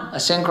run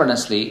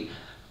asynchronously,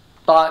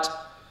 but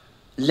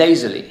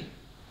lazily,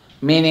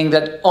 meaning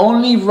that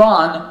only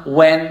run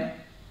when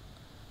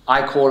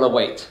I call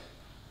await,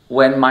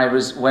 when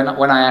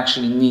I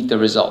actually need the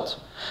result.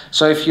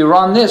 So if you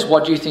run this,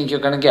 what do you think you're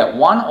going to get?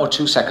 1 or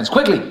 2 seconds?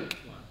 Quickly!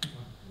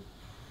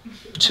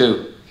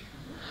 2.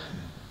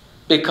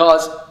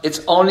 Because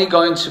it's only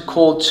going to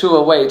call to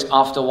await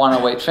after one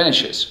await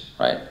finishes,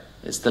 right?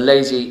 It's the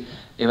lazy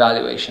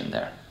evaluation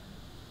there.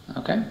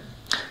 Okay?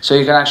 So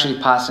you can actually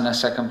pass in a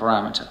second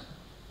parameter.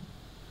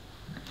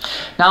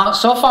 Now,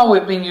 so far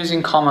we've been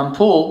using common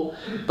pool,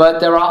 but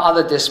there are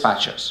other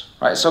dispatchers,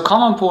 right? So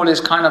common pool is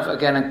kind of,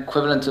 again,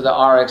 equivalent to the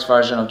RX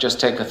version of just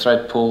take a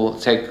thread pool,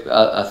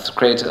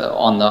 create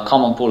on the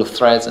common pool of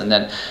threads, and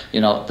then,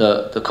 you know,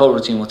 the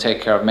coroutine will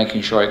take care of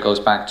making sure it goes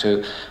back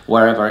to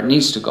wherever it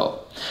needs to go.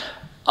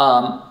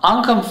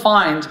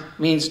 Unconfined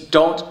means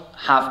don't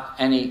have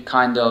any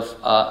kind of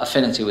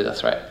affinity with a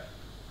thread,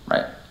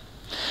 right?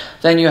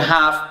 Then you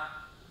have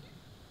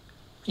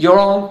your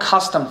own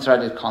custom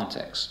threaded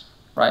context,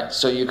 right?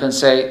 So you can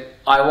say,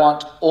 I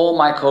want all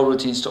my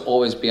coroutines to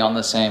always be on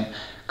the same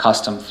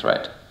custom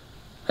thread.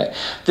 Okay.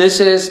 This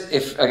is,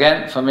 if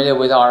again familiar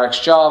with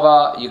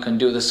RxJava, you can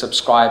do the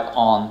subscribe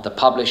on, the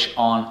publish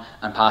on,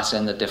 and pass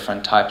in the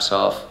different types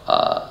of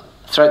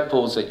thread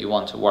pools that you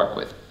want to work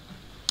with.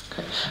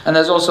 Okay. And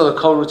there's also the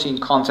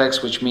coroutine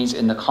context, which means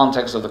in the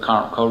context of the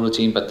current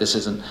coroutine, but this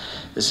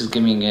is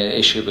giving me an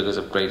issue because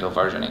of Gradle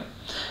versioning.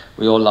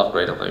 We all love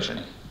Gradle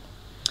versioning.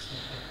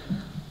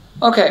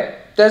 Okay,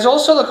 there's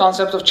also the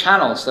concept of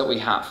channels that we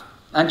have.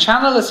 And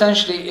channel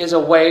essentially is a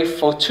way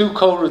for 2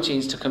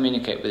 coroutines to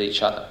communicate with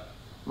each other,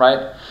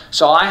 right?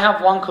 So I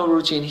have one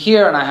coroutine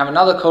here and I have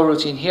another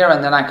coroutine here,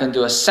 and then I can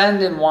do a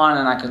send in one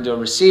and I can do a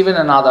receive in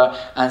another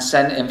and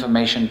send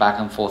information back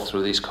and forth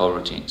through these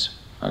coroutines.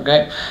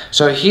 Okay,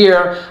 so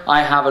here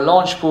I have a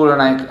launch pool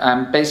and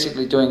I'm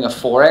basically doing a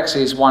 4x,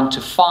 is 1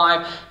 to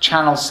 5,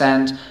 channel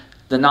send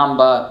the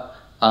number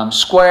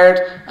squared,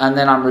 and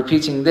then I'm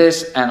repeating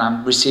this and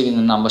I'm receiving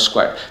the number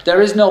squared.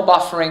 There is no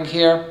buffering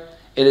here.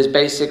 It is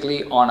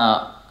basically on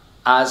a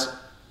as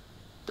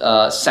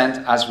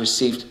sent as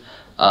received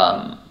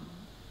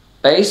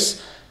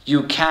base.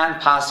 You can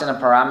pass in a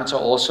parameter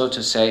also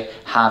to say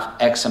have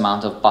X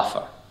amount of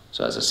buffer.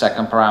 So as a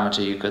second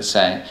parameter you could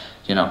say,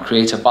 you know,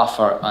 create a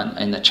buffer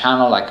in the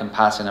channel. I can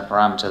pass in a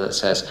parameter that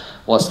says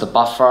what's the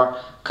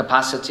buffer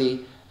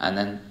capacity, and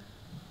then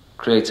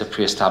create a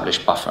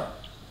pre-established buffer.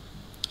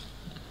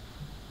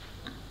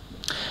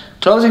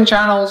 Closing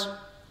channels,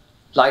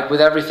 like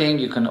with everything,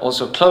 you can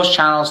also close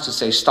channels to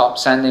say stop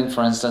sending.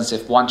 For instance,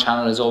 if one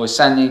channel is always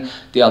sending,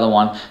 the other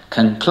one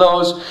can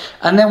close.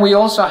 And then we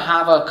also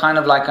have a kind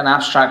of like an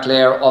abstract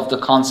layer of the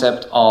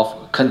concept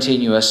of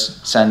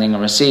continuous sending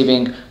and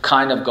receiving,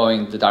 kind of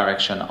going the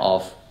direction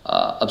of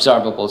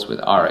observables with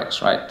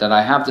Rx, right? That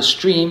I have the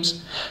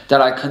streams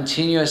that I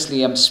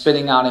continuously am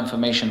spitting out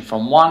information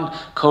from one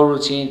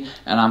coroutine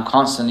and I'm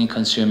constantly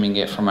consuming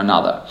it from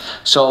another.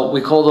 So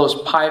we call those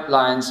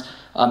pipelines.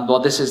 Well,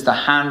 this is the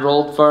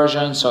hand-rolled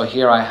version. So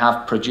here I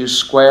have produce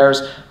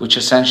squares, which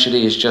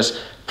essentially is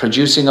just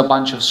producing a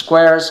bunch of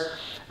squares,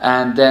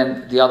 and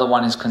then the other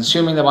one is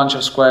consuming a bunch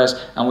of squares,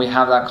 and we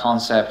have that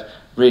concept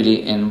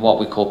really in what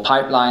we call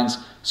pipelines.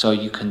 So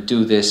you can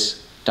do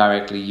this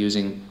directly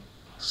using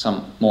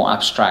some more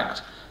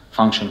abstract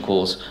function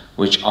calls,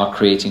 which are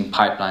creating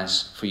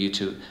pipelines for you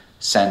to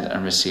send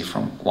and receive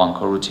from one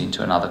coroutine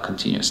to another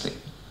continuously.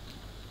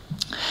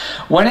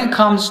 When it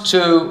comes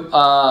to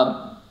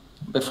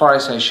before I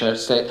say shared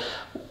state,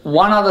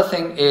 one other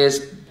thing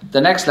is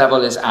the next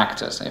level is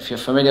actors. If you're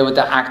familiar with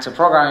the actor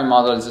programming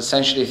model, it's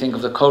essentially think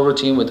of the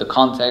coroutine with the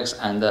context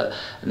and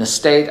the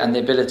state and the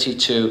ability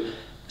to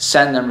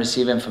send and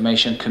receive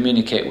information,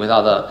 communicate with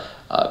other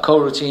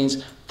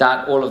coroutines.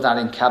 All of that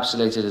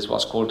encapsulated is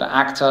what's called the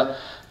actor.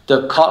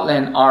 The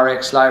Kotlin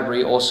RX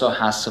library also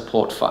has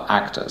support for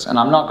actors. And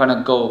I'm not going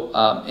to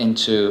go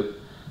into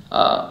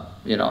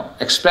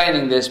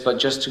explaining this, but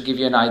just to give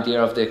you an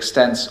idea of the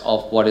extent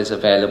of what is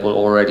available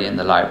already in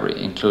the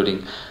library,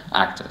 including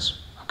actors.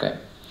 Okay,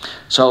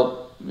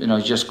 so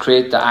just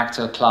create the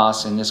actor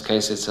class. In this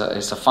case, it's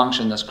a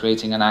function that's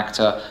creating an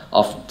actor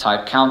of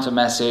type counter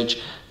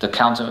message.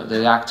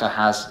 The actor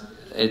has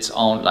its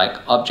own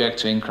object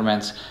to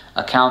increment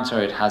a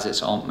counter. It has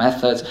its own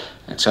methods,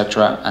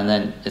 etc. And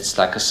then it's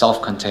like a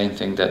self-contained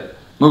thing that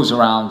moves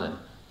around and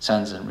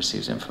sends and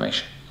receives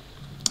information.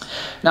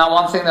 Now,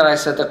 one thing that I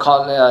said the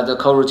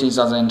coroutines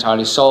doesn't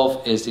entirely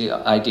solve is the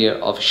idea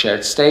of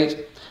shared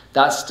state.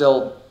 That's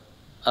still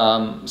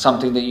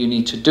something that you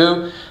need to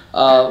do.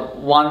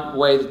 One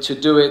way to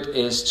do it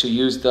is to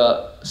use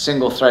the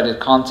single-threaded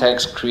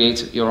context,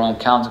 create your own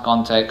counter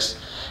context,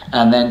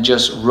 and then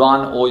just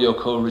run all your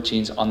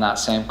coroutines on that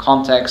same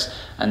context,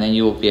 and then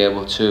you will be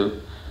able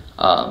to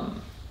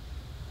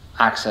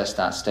access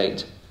that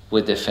state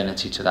with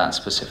affinity to that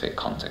specific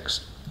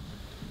context.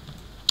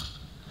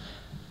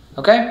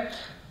 Okay?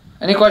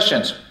 Any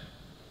questions?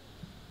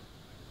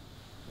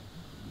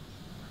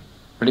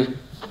 Really?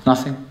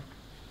 Nothing?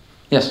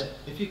 Yes?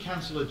 If you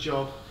cancel a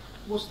job,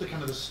 what's the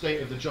kind of the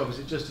state of the job? Is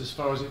it just as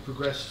far as it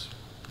progressed?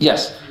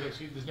 Yes.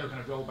 There's no kind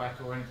of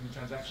rollback or anything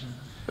transaction?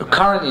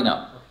 Currently,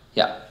 no.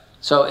 Yeah.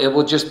 So it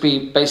will just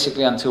be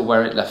basically until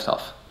where it left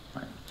off.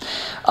 Right.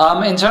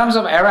 In terms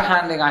of error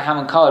handling, I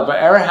haven't covered, but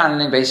error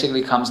handling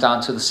basically comes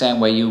down to the same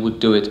way you would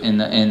do it in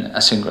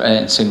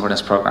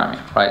synchronous programming,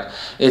 right?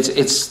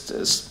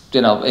 It's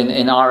you know,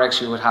 in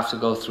RX you would have to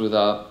go through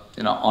the,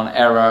 you know, on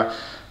error.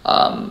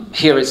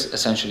 Here it's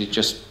essentially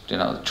just, you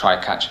know, try,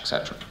 catch,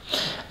 etc.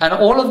 And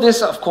all of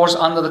this, of course,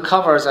 under the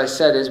cover, as I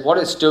said, is what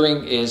it's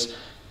doing is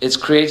it's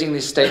creating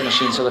this state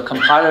machine. So the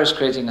compiler is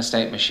creating a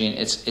state machine.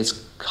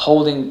 It's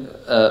holding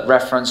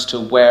reference to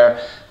where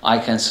I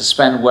can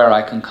suspend, where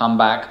I can come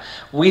back.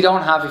 We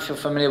don't have, if you're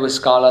familiar with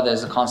Scala,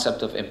 there's the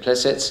concept of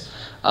implicits.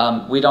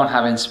 We don't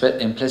have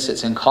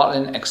implicits in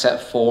Kotlin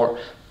except for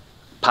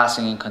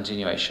passing and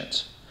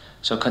continuations.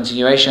 So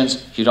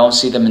continuations, you don't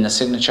see them in the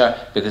signature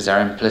because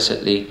they're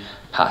implicitly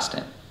passed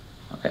in.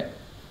 Okay.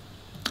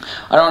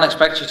 I don't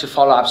expect you to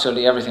follow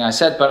absolutely everything I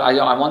said, but I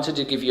wanted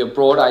to give you a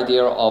broad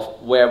idea of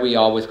where we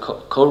are with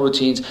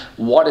coroutines,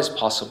 what is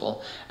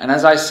possible. And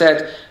as I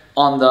said,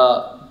 on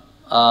the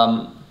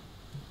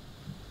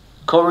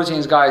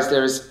coroutines, guys,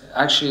 there is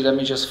actually, let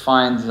me just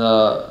find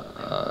the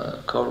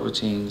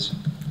coroutines.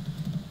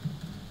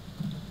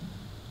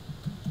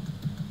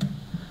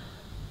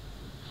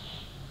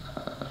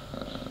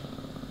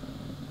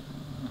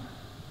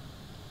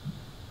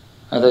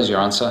 Oh, there's your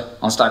answer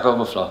on Stack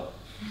Overflow.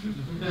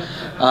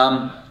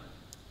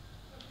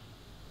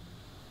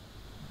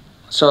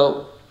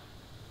 So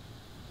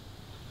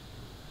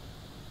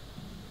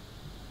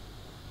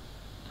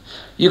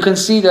you can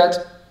see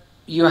that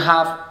you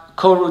have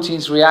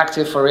coroutines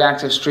reactive for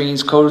reactive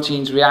streams,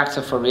 coroutines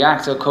reactive for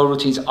reactor,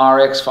 coroutines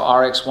RX for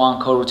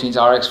RX1, coroutines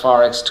RX for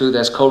RX2.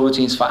 There's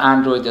coroutines for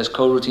Android, there's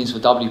coroutines for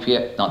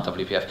WPF, not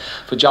WPF,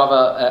 for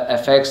Java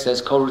FX,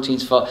 there's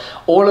coroutines for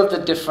all of the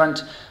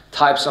different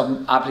types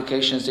of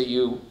applications that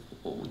you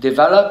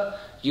develop.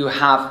 You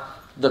have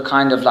the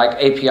kind of like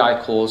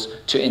API calls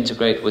to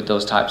integrate with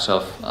those types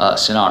of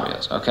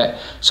scenarios, okay?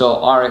 So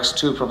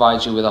RX2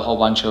 provides you with a whole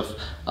bunch of,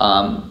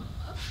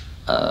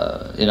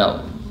 you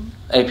know,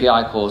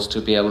 API calls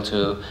to be able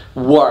to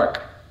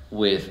work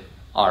with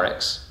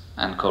RX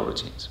and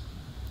coroutines,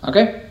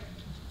 okay?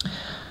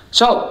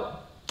 So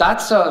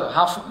that's,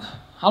 how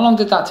long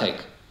did that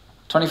take?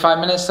 25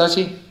 minutes,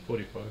 30?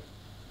 45.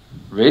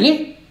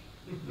 Really?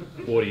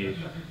 40-ish.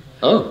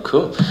 Oh,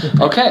 cool.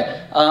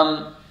 Okay.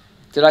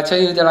 Did I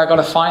tell you that I got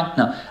a fine?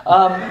 No.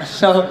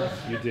 So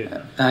You did.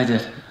 I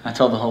did. I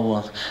told the whole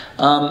world.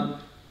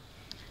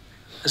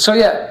 So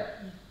yeah,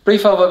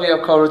 brief overview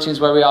of coroutines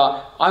where we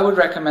are. I would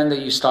recommend that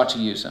you start to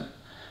use them,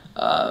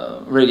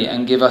 really,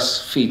 and give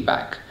us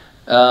feedback.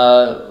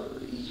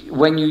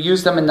 When you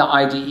use them in the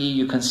IDE,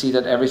 you can see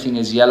that everything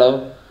is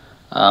yellow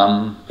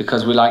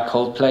because we like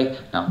Coldplay.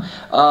 No.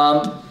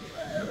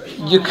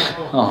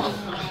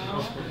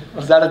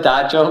 Was that a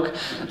dad joke?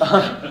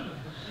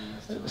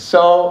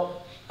 So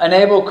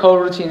enable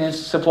coroutine in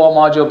support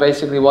module.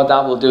 Basically what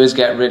that will do is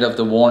get rid of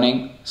the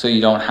warning, so you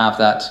don't have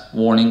that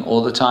warning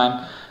all the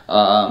time,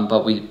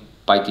 but we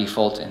by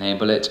default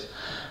enable it.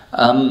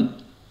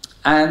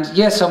 And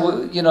yeah,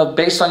 so you know,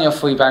 based on your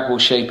feedback, we'll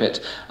shape it.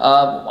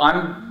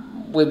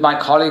 I'm with my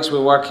colleagues,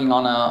 we're working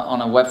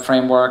on a web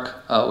framework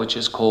which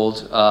is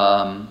called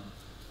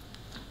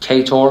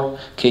KTOR,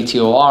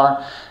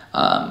 KTOR,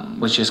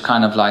 which is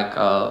kind of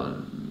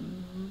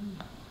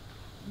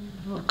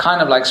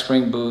like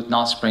Spring Boot,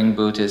 not Spring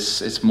Boot.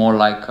 It's more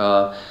like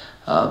a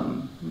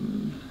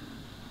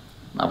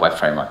web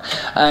framework.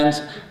 And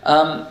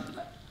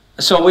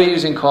so we're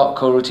using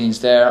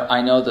coroutines there.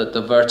 I know that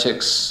the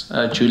Vertex,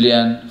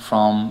 Julian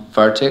from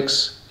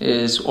Vertex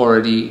is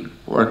already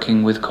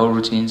working with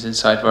coroutines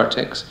inside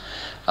Vertex.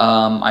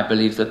 I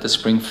believe that the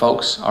Spring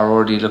folks are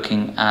already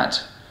looking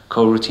at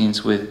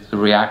coroutines with the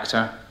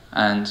Reactor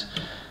and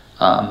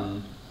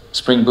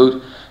Spring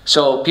Boot.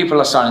 So people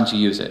are starting to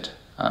use it.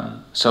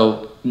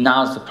 So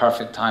now's the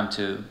perfect time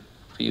for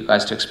you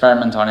guys to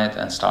experiment on it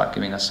and start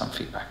giving us some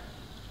feedback.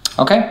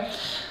 Okay?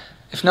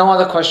 If no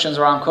other questions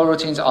around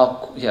coroutines,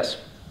 yes?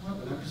 Well,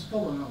 just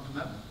following on from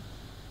that one,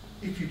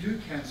 if you do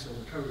cancel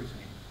the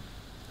coroutine,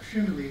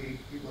 assumably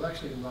it will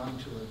actually run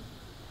to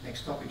a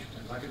next stoppage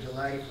point, like a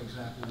delay, for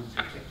example, would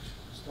detect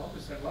stop.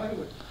 Is that right?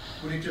 Or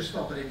would it just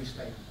stop at any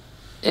state?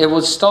 It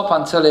would stop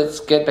until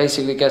it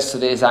basically gets to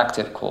the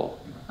isActive call,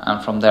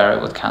 and from there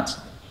it would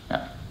cancel.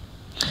 Yeah.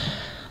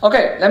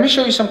 Okay, let me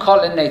show you some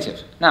Kotlin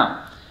native.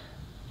 Now,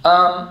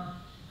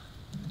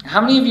 how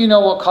many of you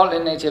know what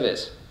Kotlin native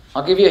is?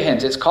 I'll give you a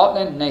hint. It's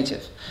Kotlin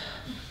native.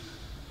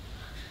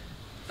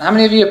 How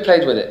many of you have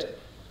played with it?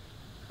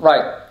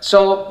 Right.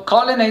 So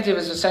Kotlin native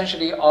is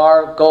essentially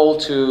our goal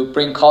to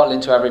bring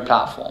Kotlin to every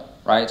platform,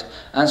 right?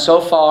 And so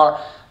far,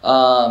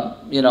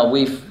 you know,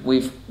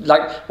 we've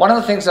like one of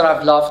the things that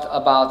I've loved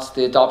about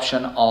the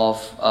adoption of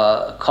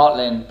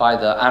Kotlin by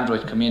the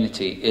Android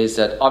community is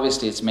that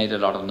obviously it's made a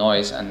lot of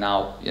noise, and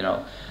now, you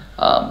know,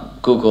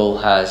 Google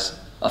has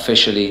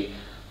officially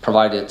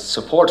provided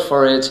support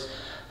for it,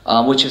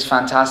 which is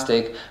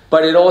fantastic.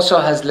 But it also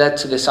has led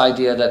to this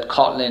idea that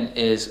Kotlin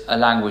is a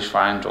language for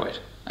Android,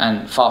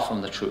 and far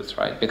from the truth,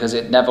 right? Because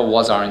it never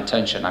was our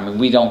intention. I mean,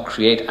 we don't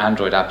create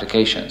Android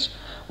applications.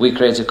 We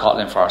created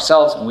Kotlin for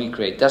ourselves, and we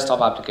create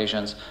desktop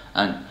applications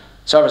and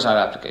server-side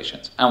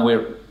applications, and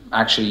we're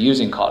actually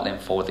using Kotlin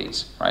for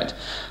these, right?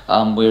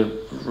 We're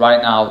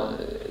right now,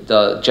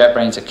 the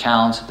JetBrains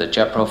account, the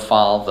Jet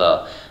profile,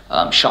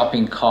 the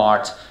shopping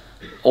cart,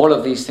 all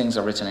of these things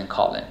are written in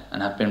Kotlin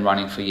and have been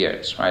running for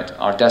years, right?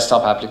 Our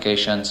desktop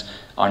applications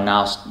are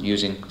now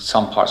using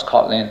some parts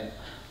Kotlin.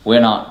 We're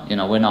not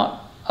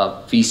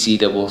a VC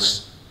that will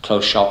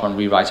close shop and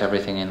rewrite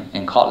everything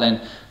in Kotlin,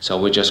 so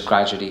we're just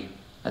gradually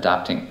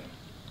adapting.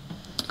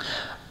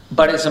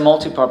 But it's a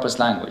multi-purpose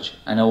language,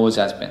 and it always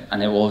has been,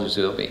 and it always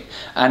will be.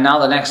 And now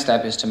the next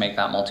step is to make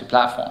that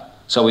multi-platform.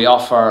 So we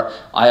offer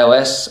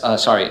iOS,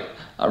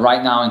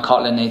 right now in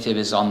Kotlin Native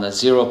is on the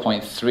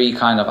 0.3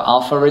 kind of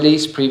alpha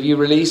release, preview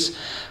release.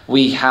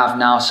 We have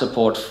now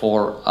support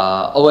for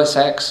OS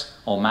X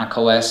or Mac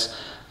OS,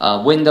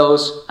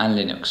 Windows and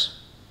Linux,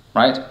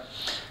 right?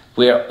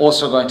 We're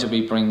also going to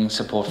be bringing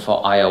support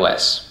for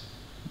iOS,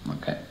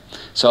 okay?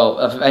 So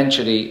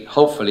eventually,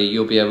 hopefully,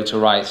 you'll be able to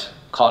write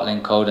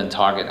Kotlin code and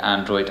target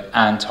Android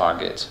and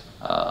target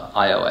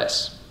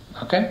iOS,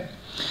 okay?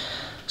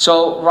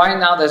 So right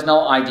now there's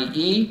no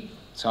IDE,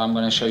 so I'm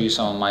going to show you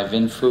some of my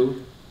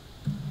VinFoo.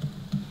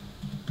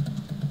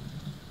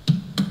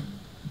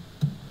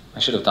 I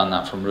should have done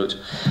that from root.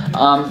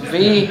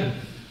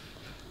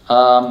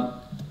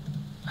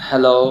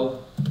 hello.kt,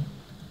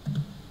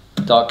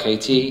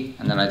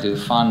 and then I do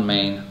fun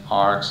main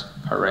args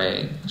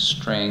array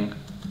string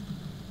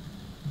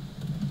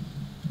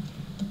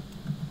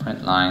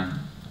print line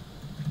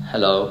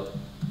hello,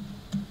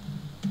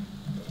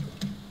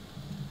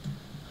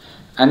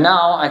 and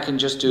now I can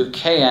just do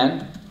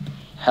kn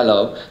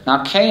hello.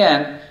 Now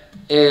kn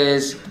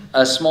is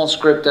a small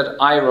script that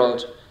I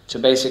wrote to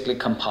basically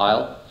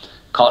compile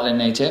Kotlin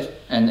Native,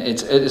 and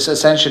it's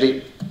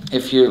essentially,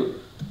 if you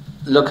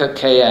look at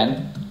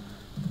kn,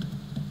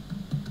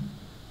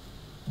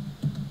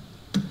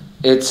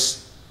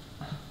 it's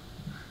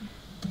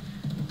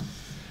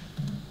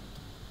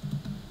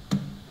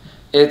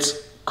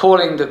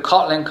calling the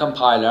Kotlin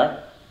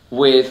compiler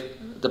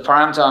with the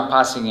parameter I'm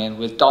passing in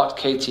with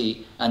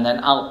 .kt, and then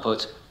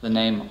output the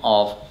name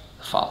of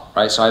the file,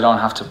 right? So I don't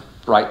have to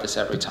write this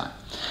every time.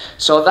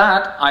 So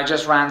that I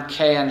just ran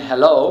kn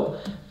hello,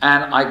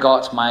 and I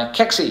got my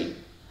Kexi,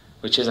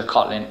 which is a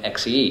Kotlin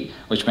XE,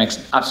 which makes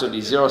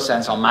absolutely zero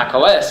sense on Mac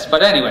OS.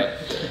 But anyway,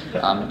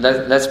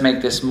 let's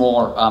make this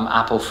more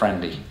Apple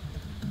friendly.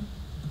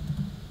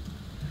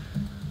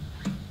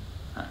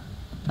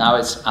 Now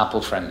it's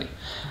Apple friendly.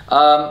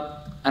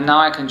 And now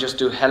I can just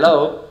do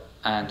hello,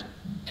 and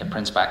it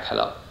prints back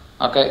hello.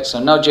 Okay, so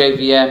no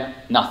JVM,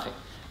 nothing.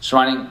 It's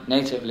running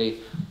natively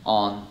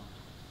on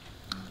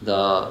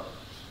the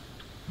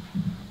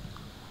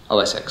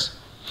OS X.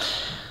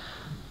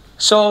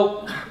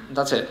 So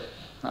that's it.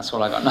 That's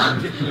all I got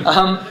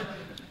now.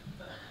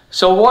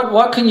 So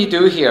what can you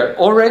do here?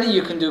 Already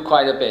you can do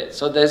quite a bit.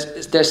 So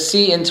there's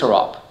C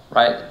interop,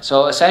 right?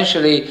 So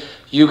essentially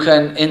you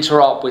can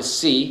interop with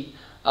C.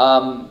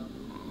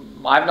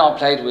 I've not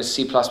played with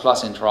C++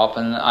 interop,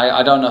 and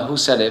I don't know who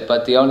said it,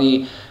 but the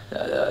only,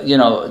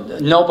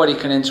 nobody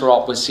can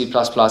interop with C++,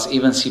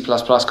 even C++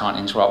 can't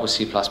interop with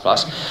C++.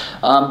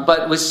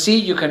 But with C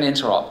you can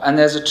interop, and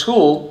there's a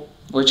tool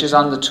which is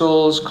under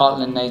Tools,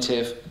 Kotlin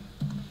Native.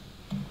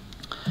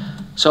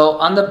 So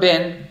under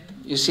bin,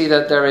 you see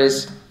that there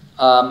is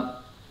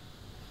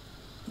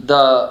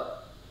the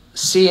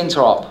C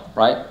interop,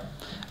 right?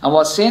 And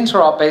what C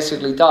interop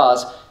basically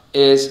does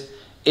is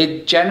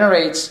it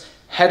generates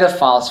header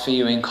files for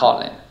you in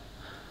Kotlin.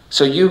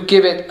 So you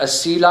give it a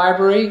C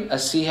library, a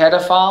C header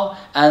file,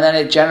 and then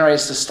it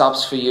generates the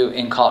stubs for you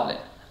in Kotlin.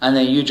 And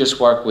then you just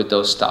work with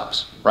those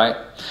stubs, right?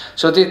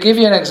 So to give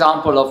you an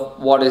example of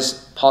what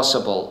is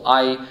possible,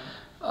 I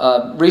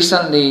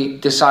recently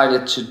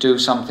decided to do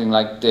something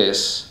like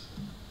this.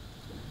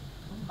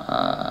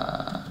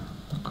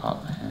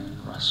 Kotlin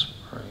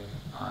Raspberry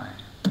Pi.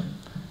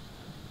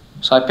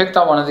 So I picked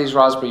up one of these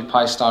Raspberry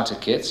Pi starter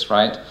kits,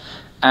 right?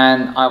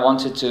 And I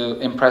wanted to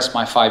impress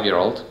my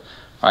 5-year-old,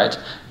 right,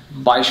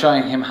 by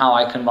showing him how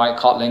I can write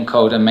Kotlin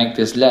code and make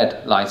this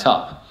LED light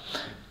up.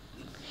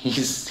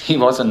 He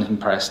wasn't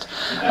impressed.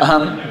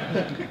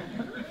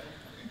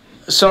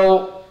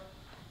 So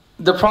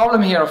the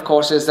problem here, of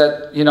course, is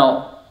that,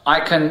 I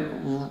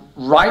can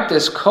write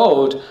this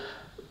code,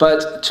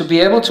 but to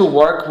be able to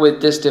work with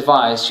this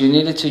device, you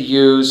needed to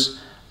use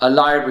a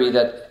library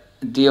that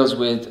deals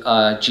with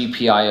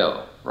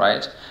GPIO,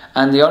 right?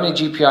 And the only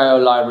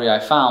GPIO library I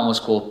found was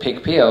called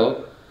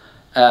PigPio,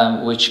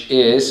 which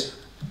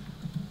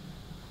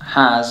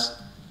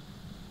has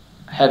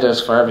headers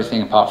for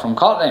everything apart from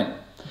Kotlin,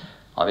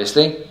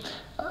 obviously.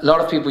 A lot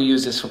of people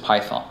use this for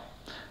Python.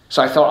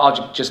 So I thought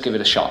I'll just give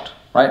it a shot,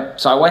 right?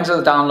 So I went to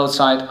the download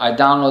site, I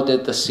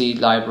downloaded the C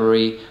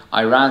library,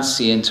 I ran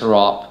C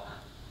interop,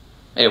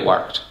 it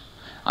worked.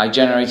 I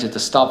generated the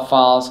stub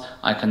files,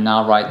 I can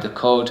now write the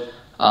code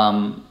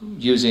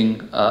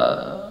using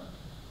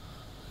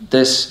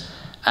this,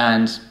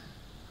 and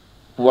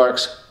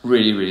works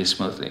really, really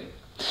smoothly.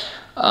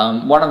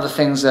 One of the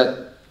things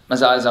that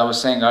as I was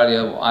saying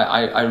earlier,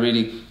 I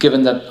really,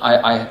 given that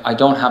I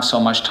don't have so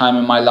much time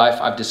in my life,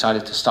 I've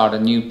decided to start a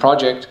new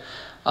project,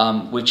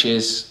 which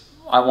is,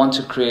 I want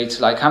to create,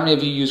 like, how many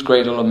of you use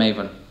Gradle or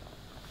Maven?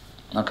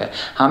 Okay.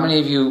 How many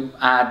of you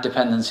add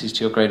dependencies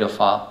to your Gradle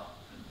file?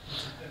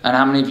 And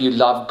how many of you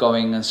love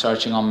going and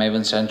searching on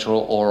Maven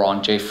Central or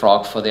on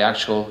JFrog for the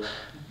actual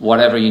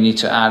whatever you need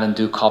to add and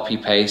do copy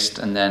paste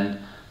and then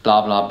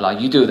blah blah blah?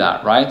 You do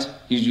that, right?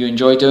 You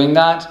enjoy doing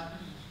that?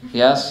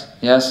 Yes?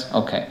 Yes?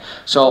 Okay.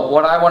 So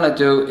what I want to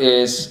do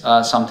is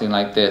something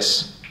like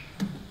this.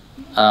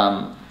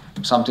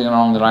 Something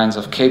along the lines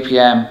of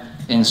kpm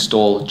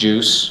install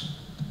juice,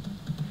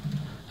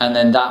 and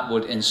then that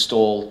would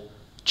install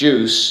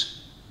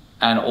juice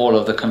and all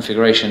of the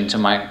configuration to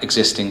my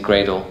existing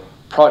Gradle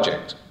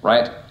project,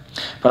 right?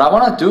 But I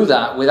want to do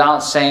that without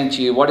saying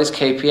to you, what is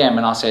KPM?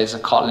 And I'll say it's a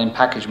Kotlin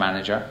package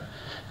manager.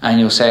 And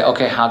you'll say,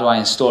 okay, how do I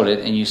install it?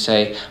 And you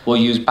say, we'll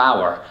use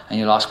Bower. And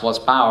you'll ask, what's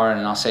Bower?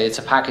 And I'll say, it's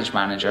a package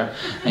manager.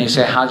 And you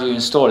say, how do you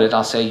install it?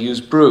 I'll say,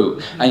 use Brew.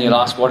 And you'll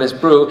ask, what is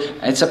Brew?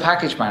 It's a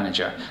package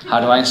manager.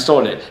 How do I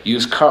install it?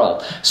 Use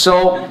curl.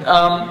 So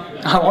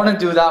I want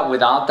to do that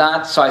without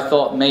that. So I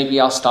thought maybe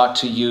I'll start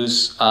to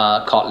use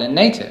Kotlin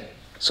native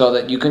so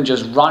that you can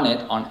just run it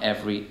on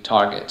every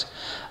target.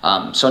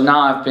 So now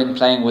I've been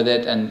playing with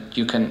it, and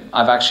you can,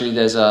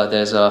 there's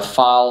a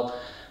file,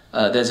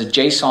 there's a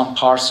JSON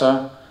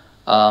parser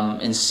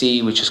in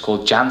C, which is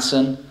called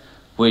Jansen,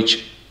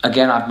 which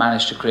again I've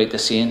managed to create the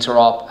C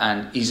interop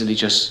and easily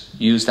just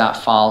use that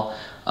file.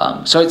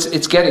 So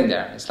it's getting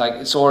there. It's like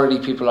it's already,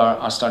 people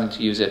are starting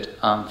to use it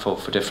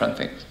for different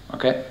things.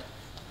 Okay,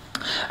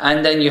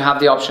 and then you have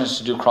the options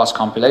to do cross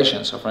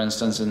compilation. So for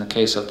instance, in the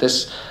case of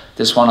this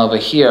one over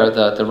here,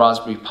 the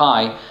Raspberry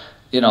Pi,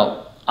 you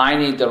know, I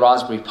need the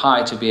Raspberry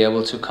Pi to be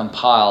able to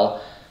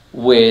compile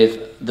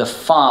with the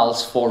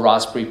files for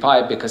Raspberry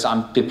Pi because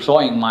I'm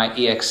deploying my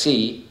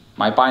exe,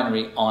 my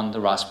binary, on the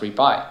Raspberry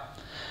Pi.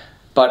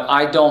 But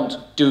I don't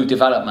do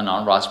development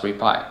on Raspberry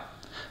Pi.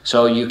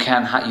 So you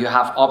can you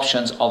have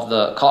options of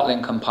the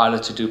Kotlin compiler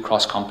to do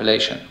cross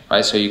compilation,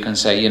 right? So you can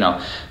say, you know,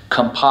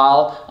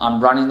 compile, I'm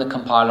running the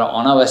compiler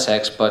on OS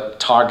X, but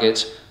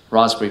target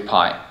Raspberry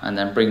Pi, and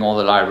then bring all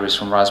the libraries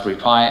from Raspberry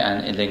Pi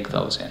and link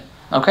those in.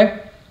 Okay?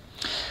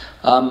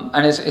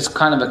 And it's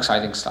kind of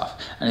exciting stuff.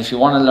 And if you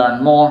want to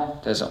learn more,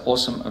 there's an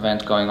awesome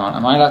event going on.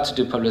 Am I allowed to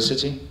do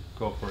publicity?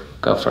 Go for it.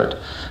 Go for it.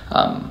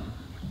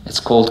 It's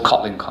called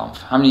Kotlin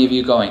Conf. How many of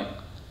you going?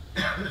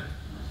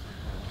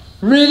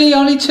 Really?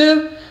 Only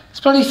 2? It's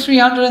probably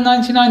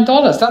 $399.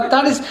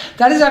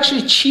 That is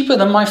actually cheaper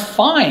than my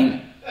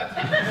fine. It's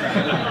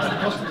the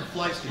cost of the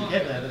flights to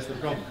get there, that's the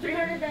problem.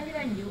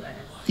 $399 US.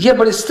 Yeah,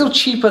 but it's still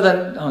cheaper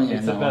than... Oh, yeah,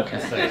 It's no, about okay.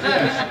 the same.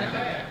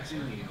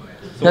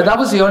 Yeah, that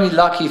was the only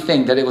lucky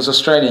thing, that it was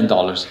Australian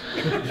dollars.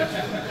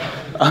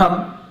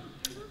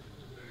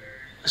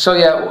 So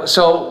yeah,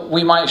 so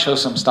we might show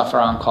some stuff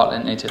around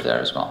Kotlin native there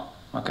as well.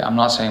 Okay, I'm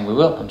not saying we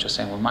will, I'm just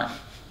saying we might.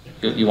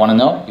 You want to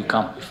know? You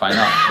come, you find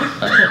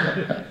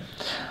out.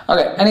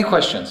 Okay, any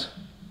questions?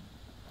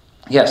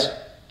 Yes?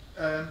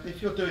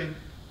 If you're doing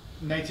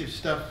native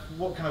stuff,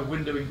 what kind of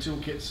windowing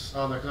toolkits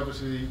are there? Because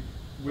obviously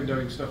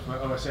windowing stuff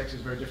like OS X is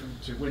very different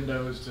to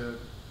Windows, to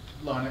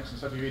Linux and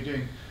stuff. If you're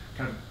doing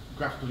kind of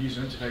graphical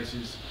user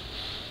interfaces,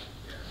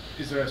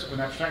 is there a sort of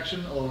an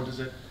abstraction, or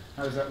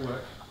how does that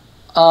work?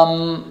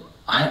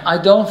 I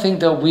don't think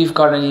that we've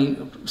got any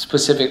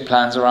specific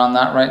plans around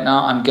that right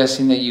now. I'm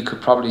guessing that you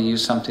could probably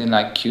use something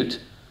like Qt.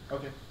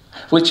 Okay.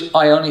 Which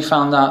I only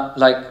found out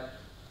like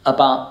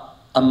about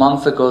a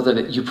month ago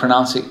that you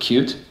pronounce it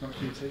Qt. Not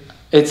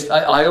Qt.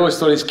 I always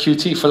thought it's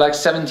Qt. For like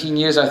 17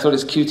 years I thought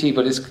it's Qt,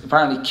 but it's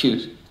apparently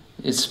Qt.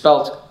 It's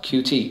spelled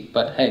Qt,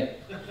 but hey,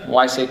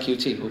 why say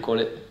Qt? We'll call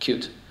it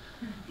Qt.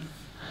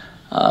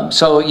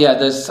 So yeah,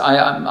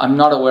 I'm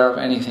not aware of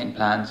anything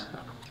planned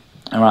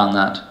around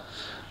that.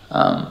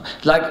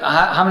 Like,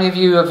 how many of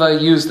you have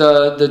used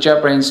the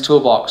JetBrains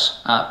Toolbox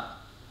app?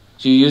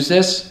 Do you use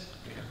this?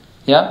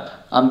 Yeah?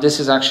 This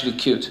is actually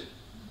cute.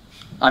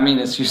 I mean,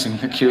 it's using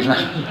the Qt.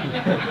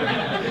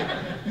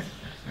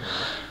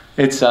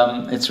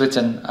 It's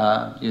written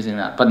using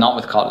that, but not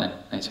with Kotlin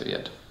native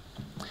yet.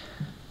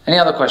 Any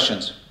other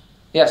questions?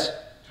 Yes?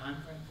 Time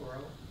frame for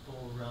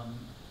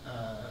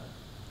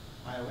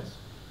iOS?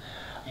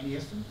 Any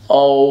estimates?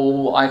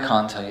 Oh, I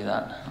can't tell you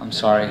that. I'm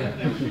sorry.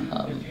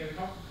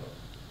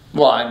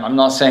 Well, I'm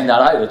not saying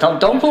that either.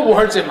 Don't put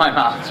words in my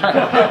mouth. Right?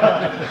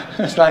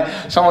 It's like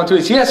someone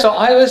tweets, yeah, so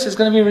iOS is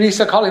going to be released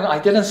at Kotlin. I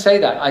didn't say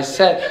that. I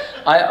said,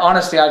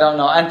 honestly, I don't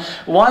know. And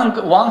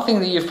one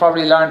thing that you've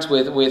probably learned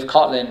with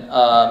Kotlin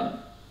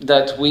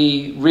that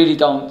we really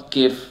don't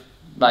give,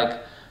 like,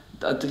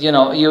 you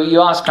know, you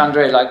ask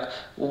Andre, like,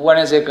 when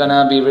is it going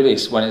to be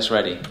released? When it's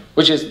ready.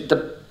 Which is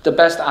the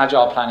best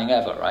agile planning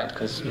ever, right?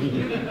 Because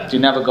you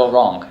never go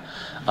wrong.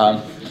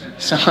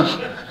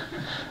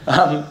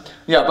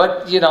 Yeah,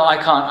 but you know, I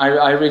can't.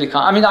 I really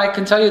can't. I mean, I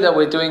can tell you that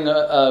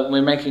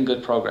we're making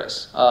good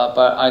progress,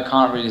 but I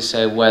can't really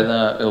say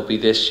whether it'll be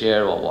this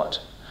year or what.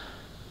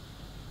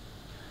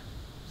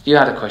 You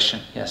had a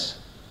question, yes?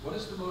 What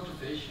is the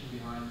motivation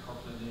behind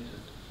Kotlin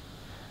native?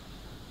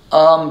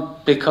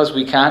 Because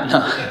we can.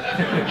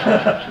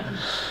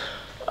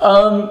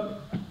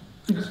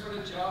 Because for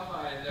the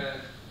Java and the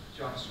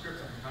JavaScript,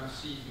 I can kind of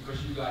see because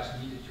you guys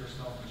need it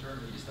yourself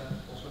internally. Is that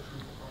also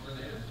true for Kotlin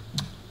native?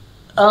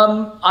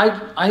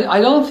 I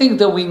don't think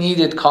that we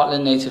needed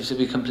Kotlin native, to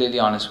be completely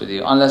honest with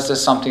you, unless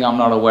there's something I'm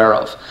not aware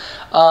of.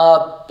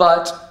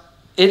 But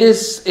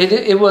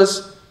it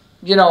was,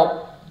 you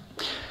know,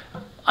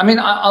 I mean,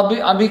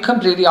 I'll be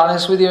completely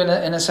honest with you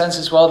in a sense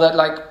as well, that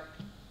like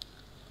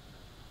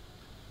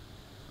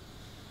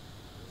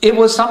it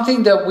was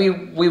something that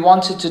we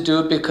wanted to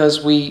do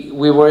because we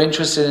were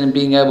interested in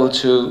being able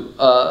to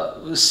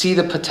see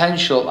the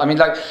potential. I mean,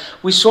 like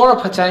we saw a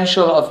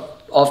potential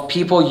of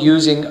people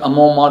using a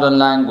more modern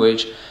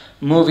language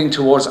moving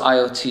towards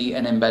IoT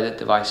and embedded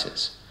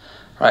devices,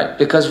 right?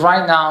 Because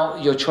right now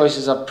your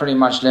choices are pretty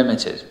much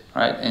limited,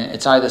 right?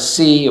 It's either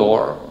C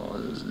or a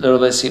little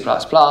bit of C++,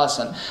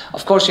 and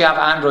of course you have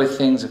Android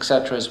things,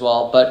 etc. as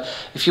well. But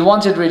if you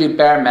wanted really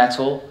bare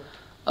metal,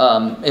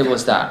 it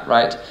was that,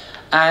 right?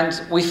 And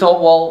we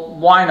thought, well,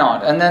 why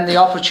not? And then the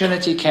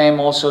opportunity came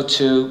also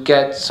to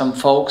get some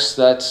folks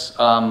that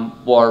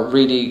were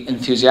really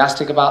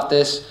enthusiastic about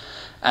this,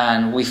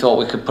 and we thought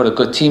we could put a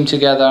good team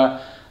together,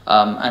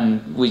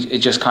 and it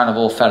just kind of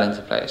all fell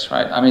into place,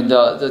 right? I mean,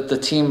 the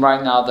team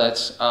right now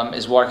that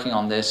is working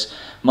on this,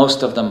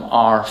 most of them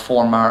are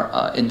former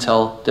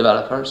Intel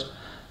developers.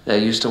 They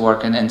used to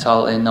work in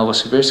Intel in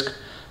Novosibirsk.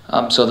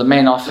 So the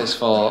main office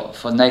for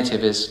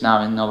native is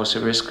now in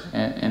Novosibirsk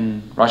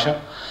in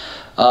Russia.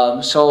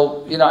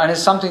 So, you know, and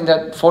it's something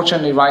that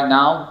fortunately right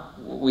now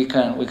we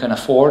can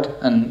afford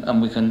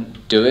and we can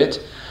do it.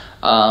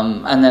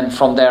 And then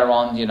from there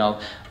on, you know,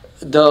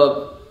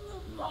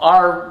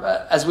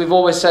 as we've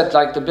always said,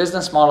 like the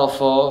business model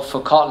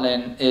for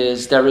Kotlin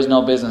is there is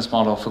no business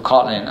model for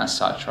Kotlin as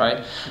such,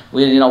 right?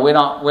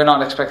 We're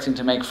not expecting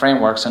to make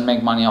frameworks and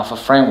make money off of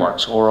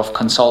frameworks or of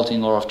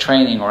consulting or of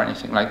training or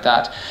anything like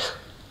that.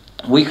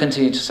 We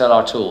continue to sell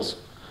our tools,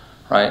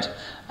 right?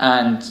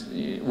 And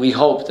we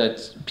hope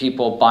that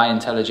people buy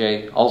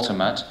IntelliJ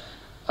Ultimate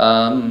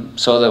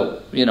so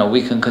that, you know,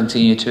 we can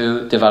continue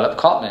to develop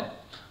Kotlin.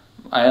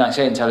 And I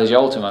say IntelliJ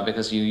Ultimate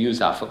because you use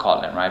that for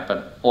Kotlin, right?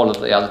 But all of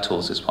the other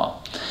tools as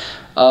well.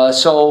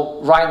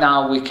 So right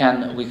now we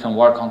can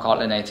work on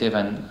Kotlin native,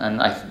 and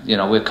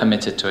we're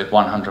committed to it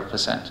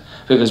 100%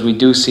 because we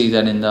do see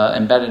that in the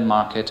embedded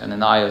market and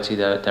in the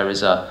IoT there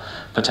is a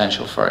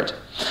potential for it.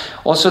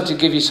 Also, to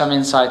give you some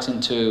insight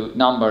into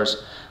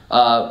numbers,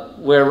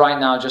 we're right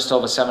now just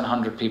over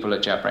 700 people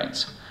at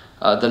JetBrains.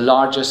 The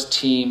largest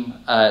team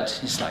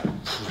it's like,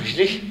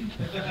 really?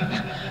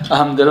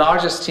 The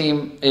largest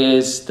team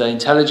is the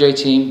IntelliJ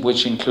team,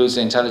 which includes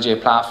the IntelliJ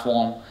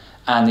platform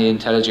and the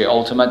IntelliJ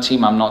Ultimate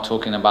team. I'm not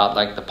talking about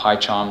like the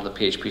PyCharm, the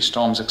PHP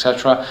Storms,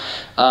 etc.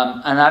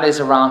 And that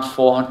is around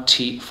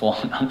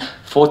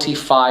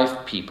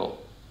 45 people,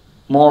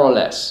 more or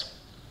less.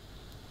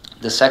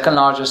 The second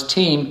largest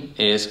team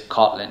is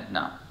Kotlin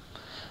now.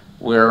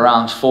 We're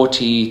around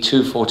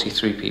 42,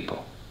 43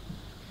 people.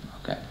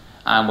 Okay,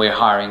 and we're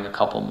hiring a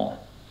couple more.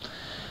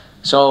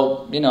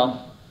 So, you know,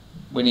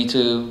 we need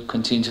to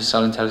continue to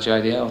sell IntelliJ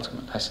IDEA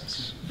Ultimate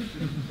licenses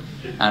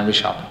and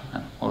reshop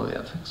and all of the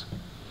other things.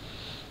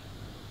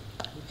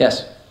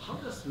 Yes? How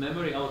does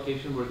memory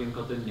allocation work in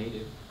Kotlin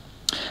native?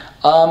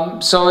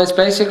 So it's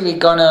basically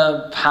going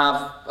to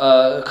have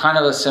kind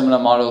of a similar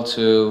model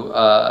to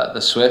the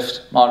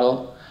Swift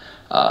model.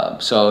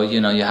 So, you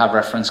know, you have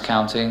reference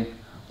counting,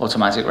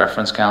 automatic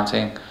reference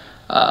counting,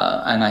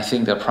 and I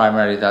think that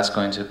primarily that's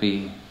going to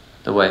be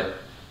the way.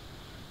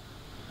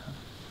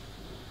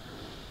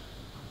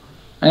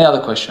 Any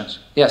other questions?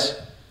 Yes?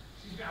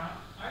 Excuse me,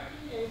 are you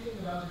doing anything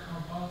about the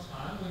compile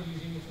time when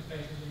using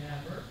interfaces in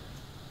Android?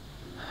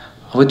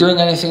 Are we doing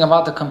anything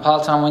about the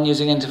compile time when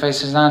using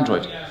interfaces in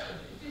Android? Yes,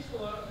 it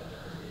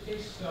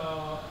takes a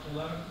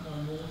lot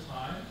more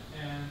time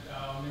and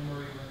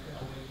memory when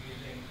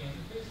using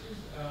interfaces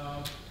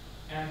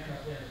and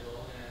Kotlin as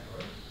well in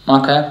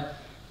Android. Okay.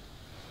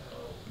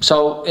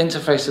 So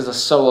interfaces are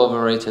so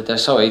overrated. They're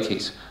so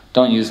 80s.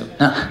 Don't use them.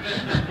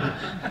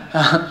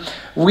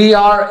 We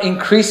are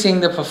increasing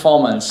the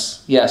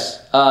performance. Yes.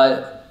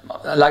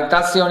 Like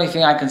that's the only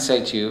thing I can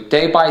say to you.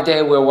 Day by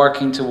day, we're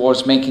working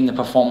towards making the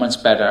performance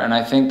better, and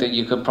I think that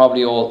you could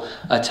probably all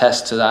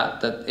attest to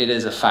that it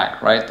is a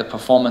fact, right? The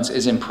performance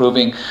is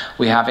improving.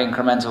 We have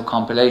incremental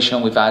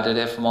compilation. We've added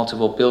it for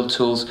multiple build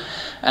tools,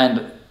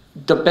 and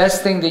the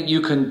best thing that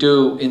you can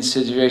do in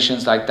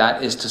situations like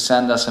that is to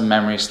send us a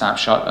memory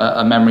snapshot,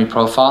 a memory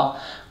profile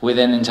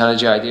within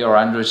IntelliJ IDEA or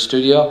Android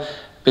Studio,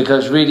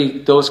 because really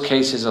those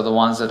cases are the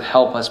ones that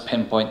help us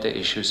pinpoint the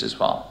issues as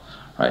well.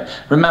 Right?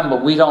 Remember,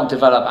 we don't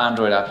develop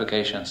Android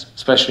applications,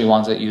 especially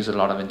ones that use a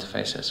lot of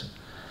interfaces.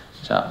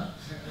 So,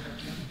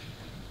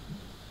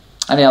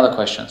 any other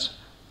questions?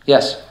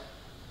 Yes?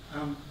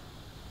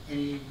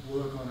 Any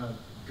work on a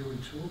GUI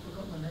tool for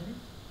Kotlin native?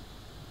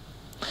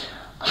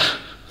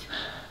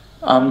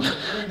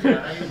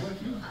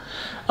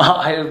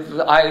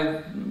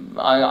 I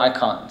I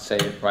can't say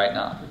it right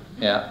now.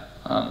 Yeah,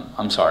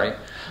 I'm sorry.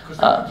 Because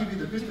that will give you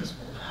the business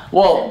model.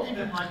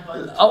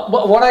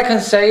 Well, what I can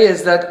say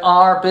is that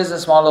our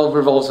business model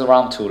revolves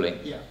around tooling.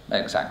 Yeah.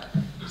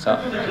 Exactly. So,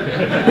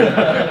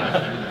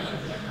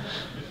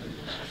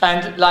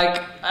 and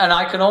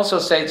I can also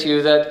say to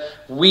you that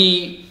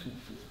we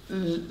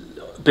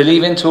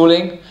believe in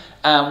tooling,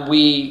 and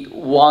we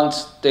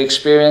want the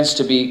experience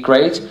to be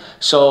great.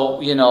 So,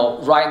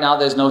 right now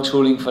there's no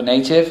tooling for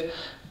native.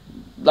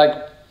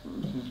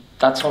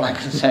 That's all I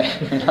can say.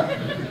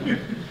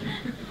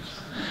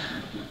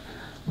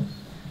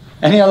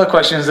 Any other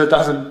questions that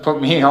doesn't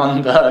put me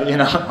on the,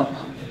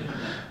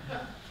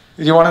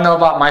 Do you want to know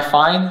about my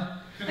fine?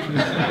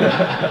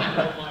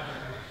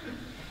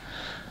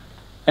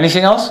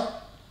 Anything else?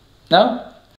 No?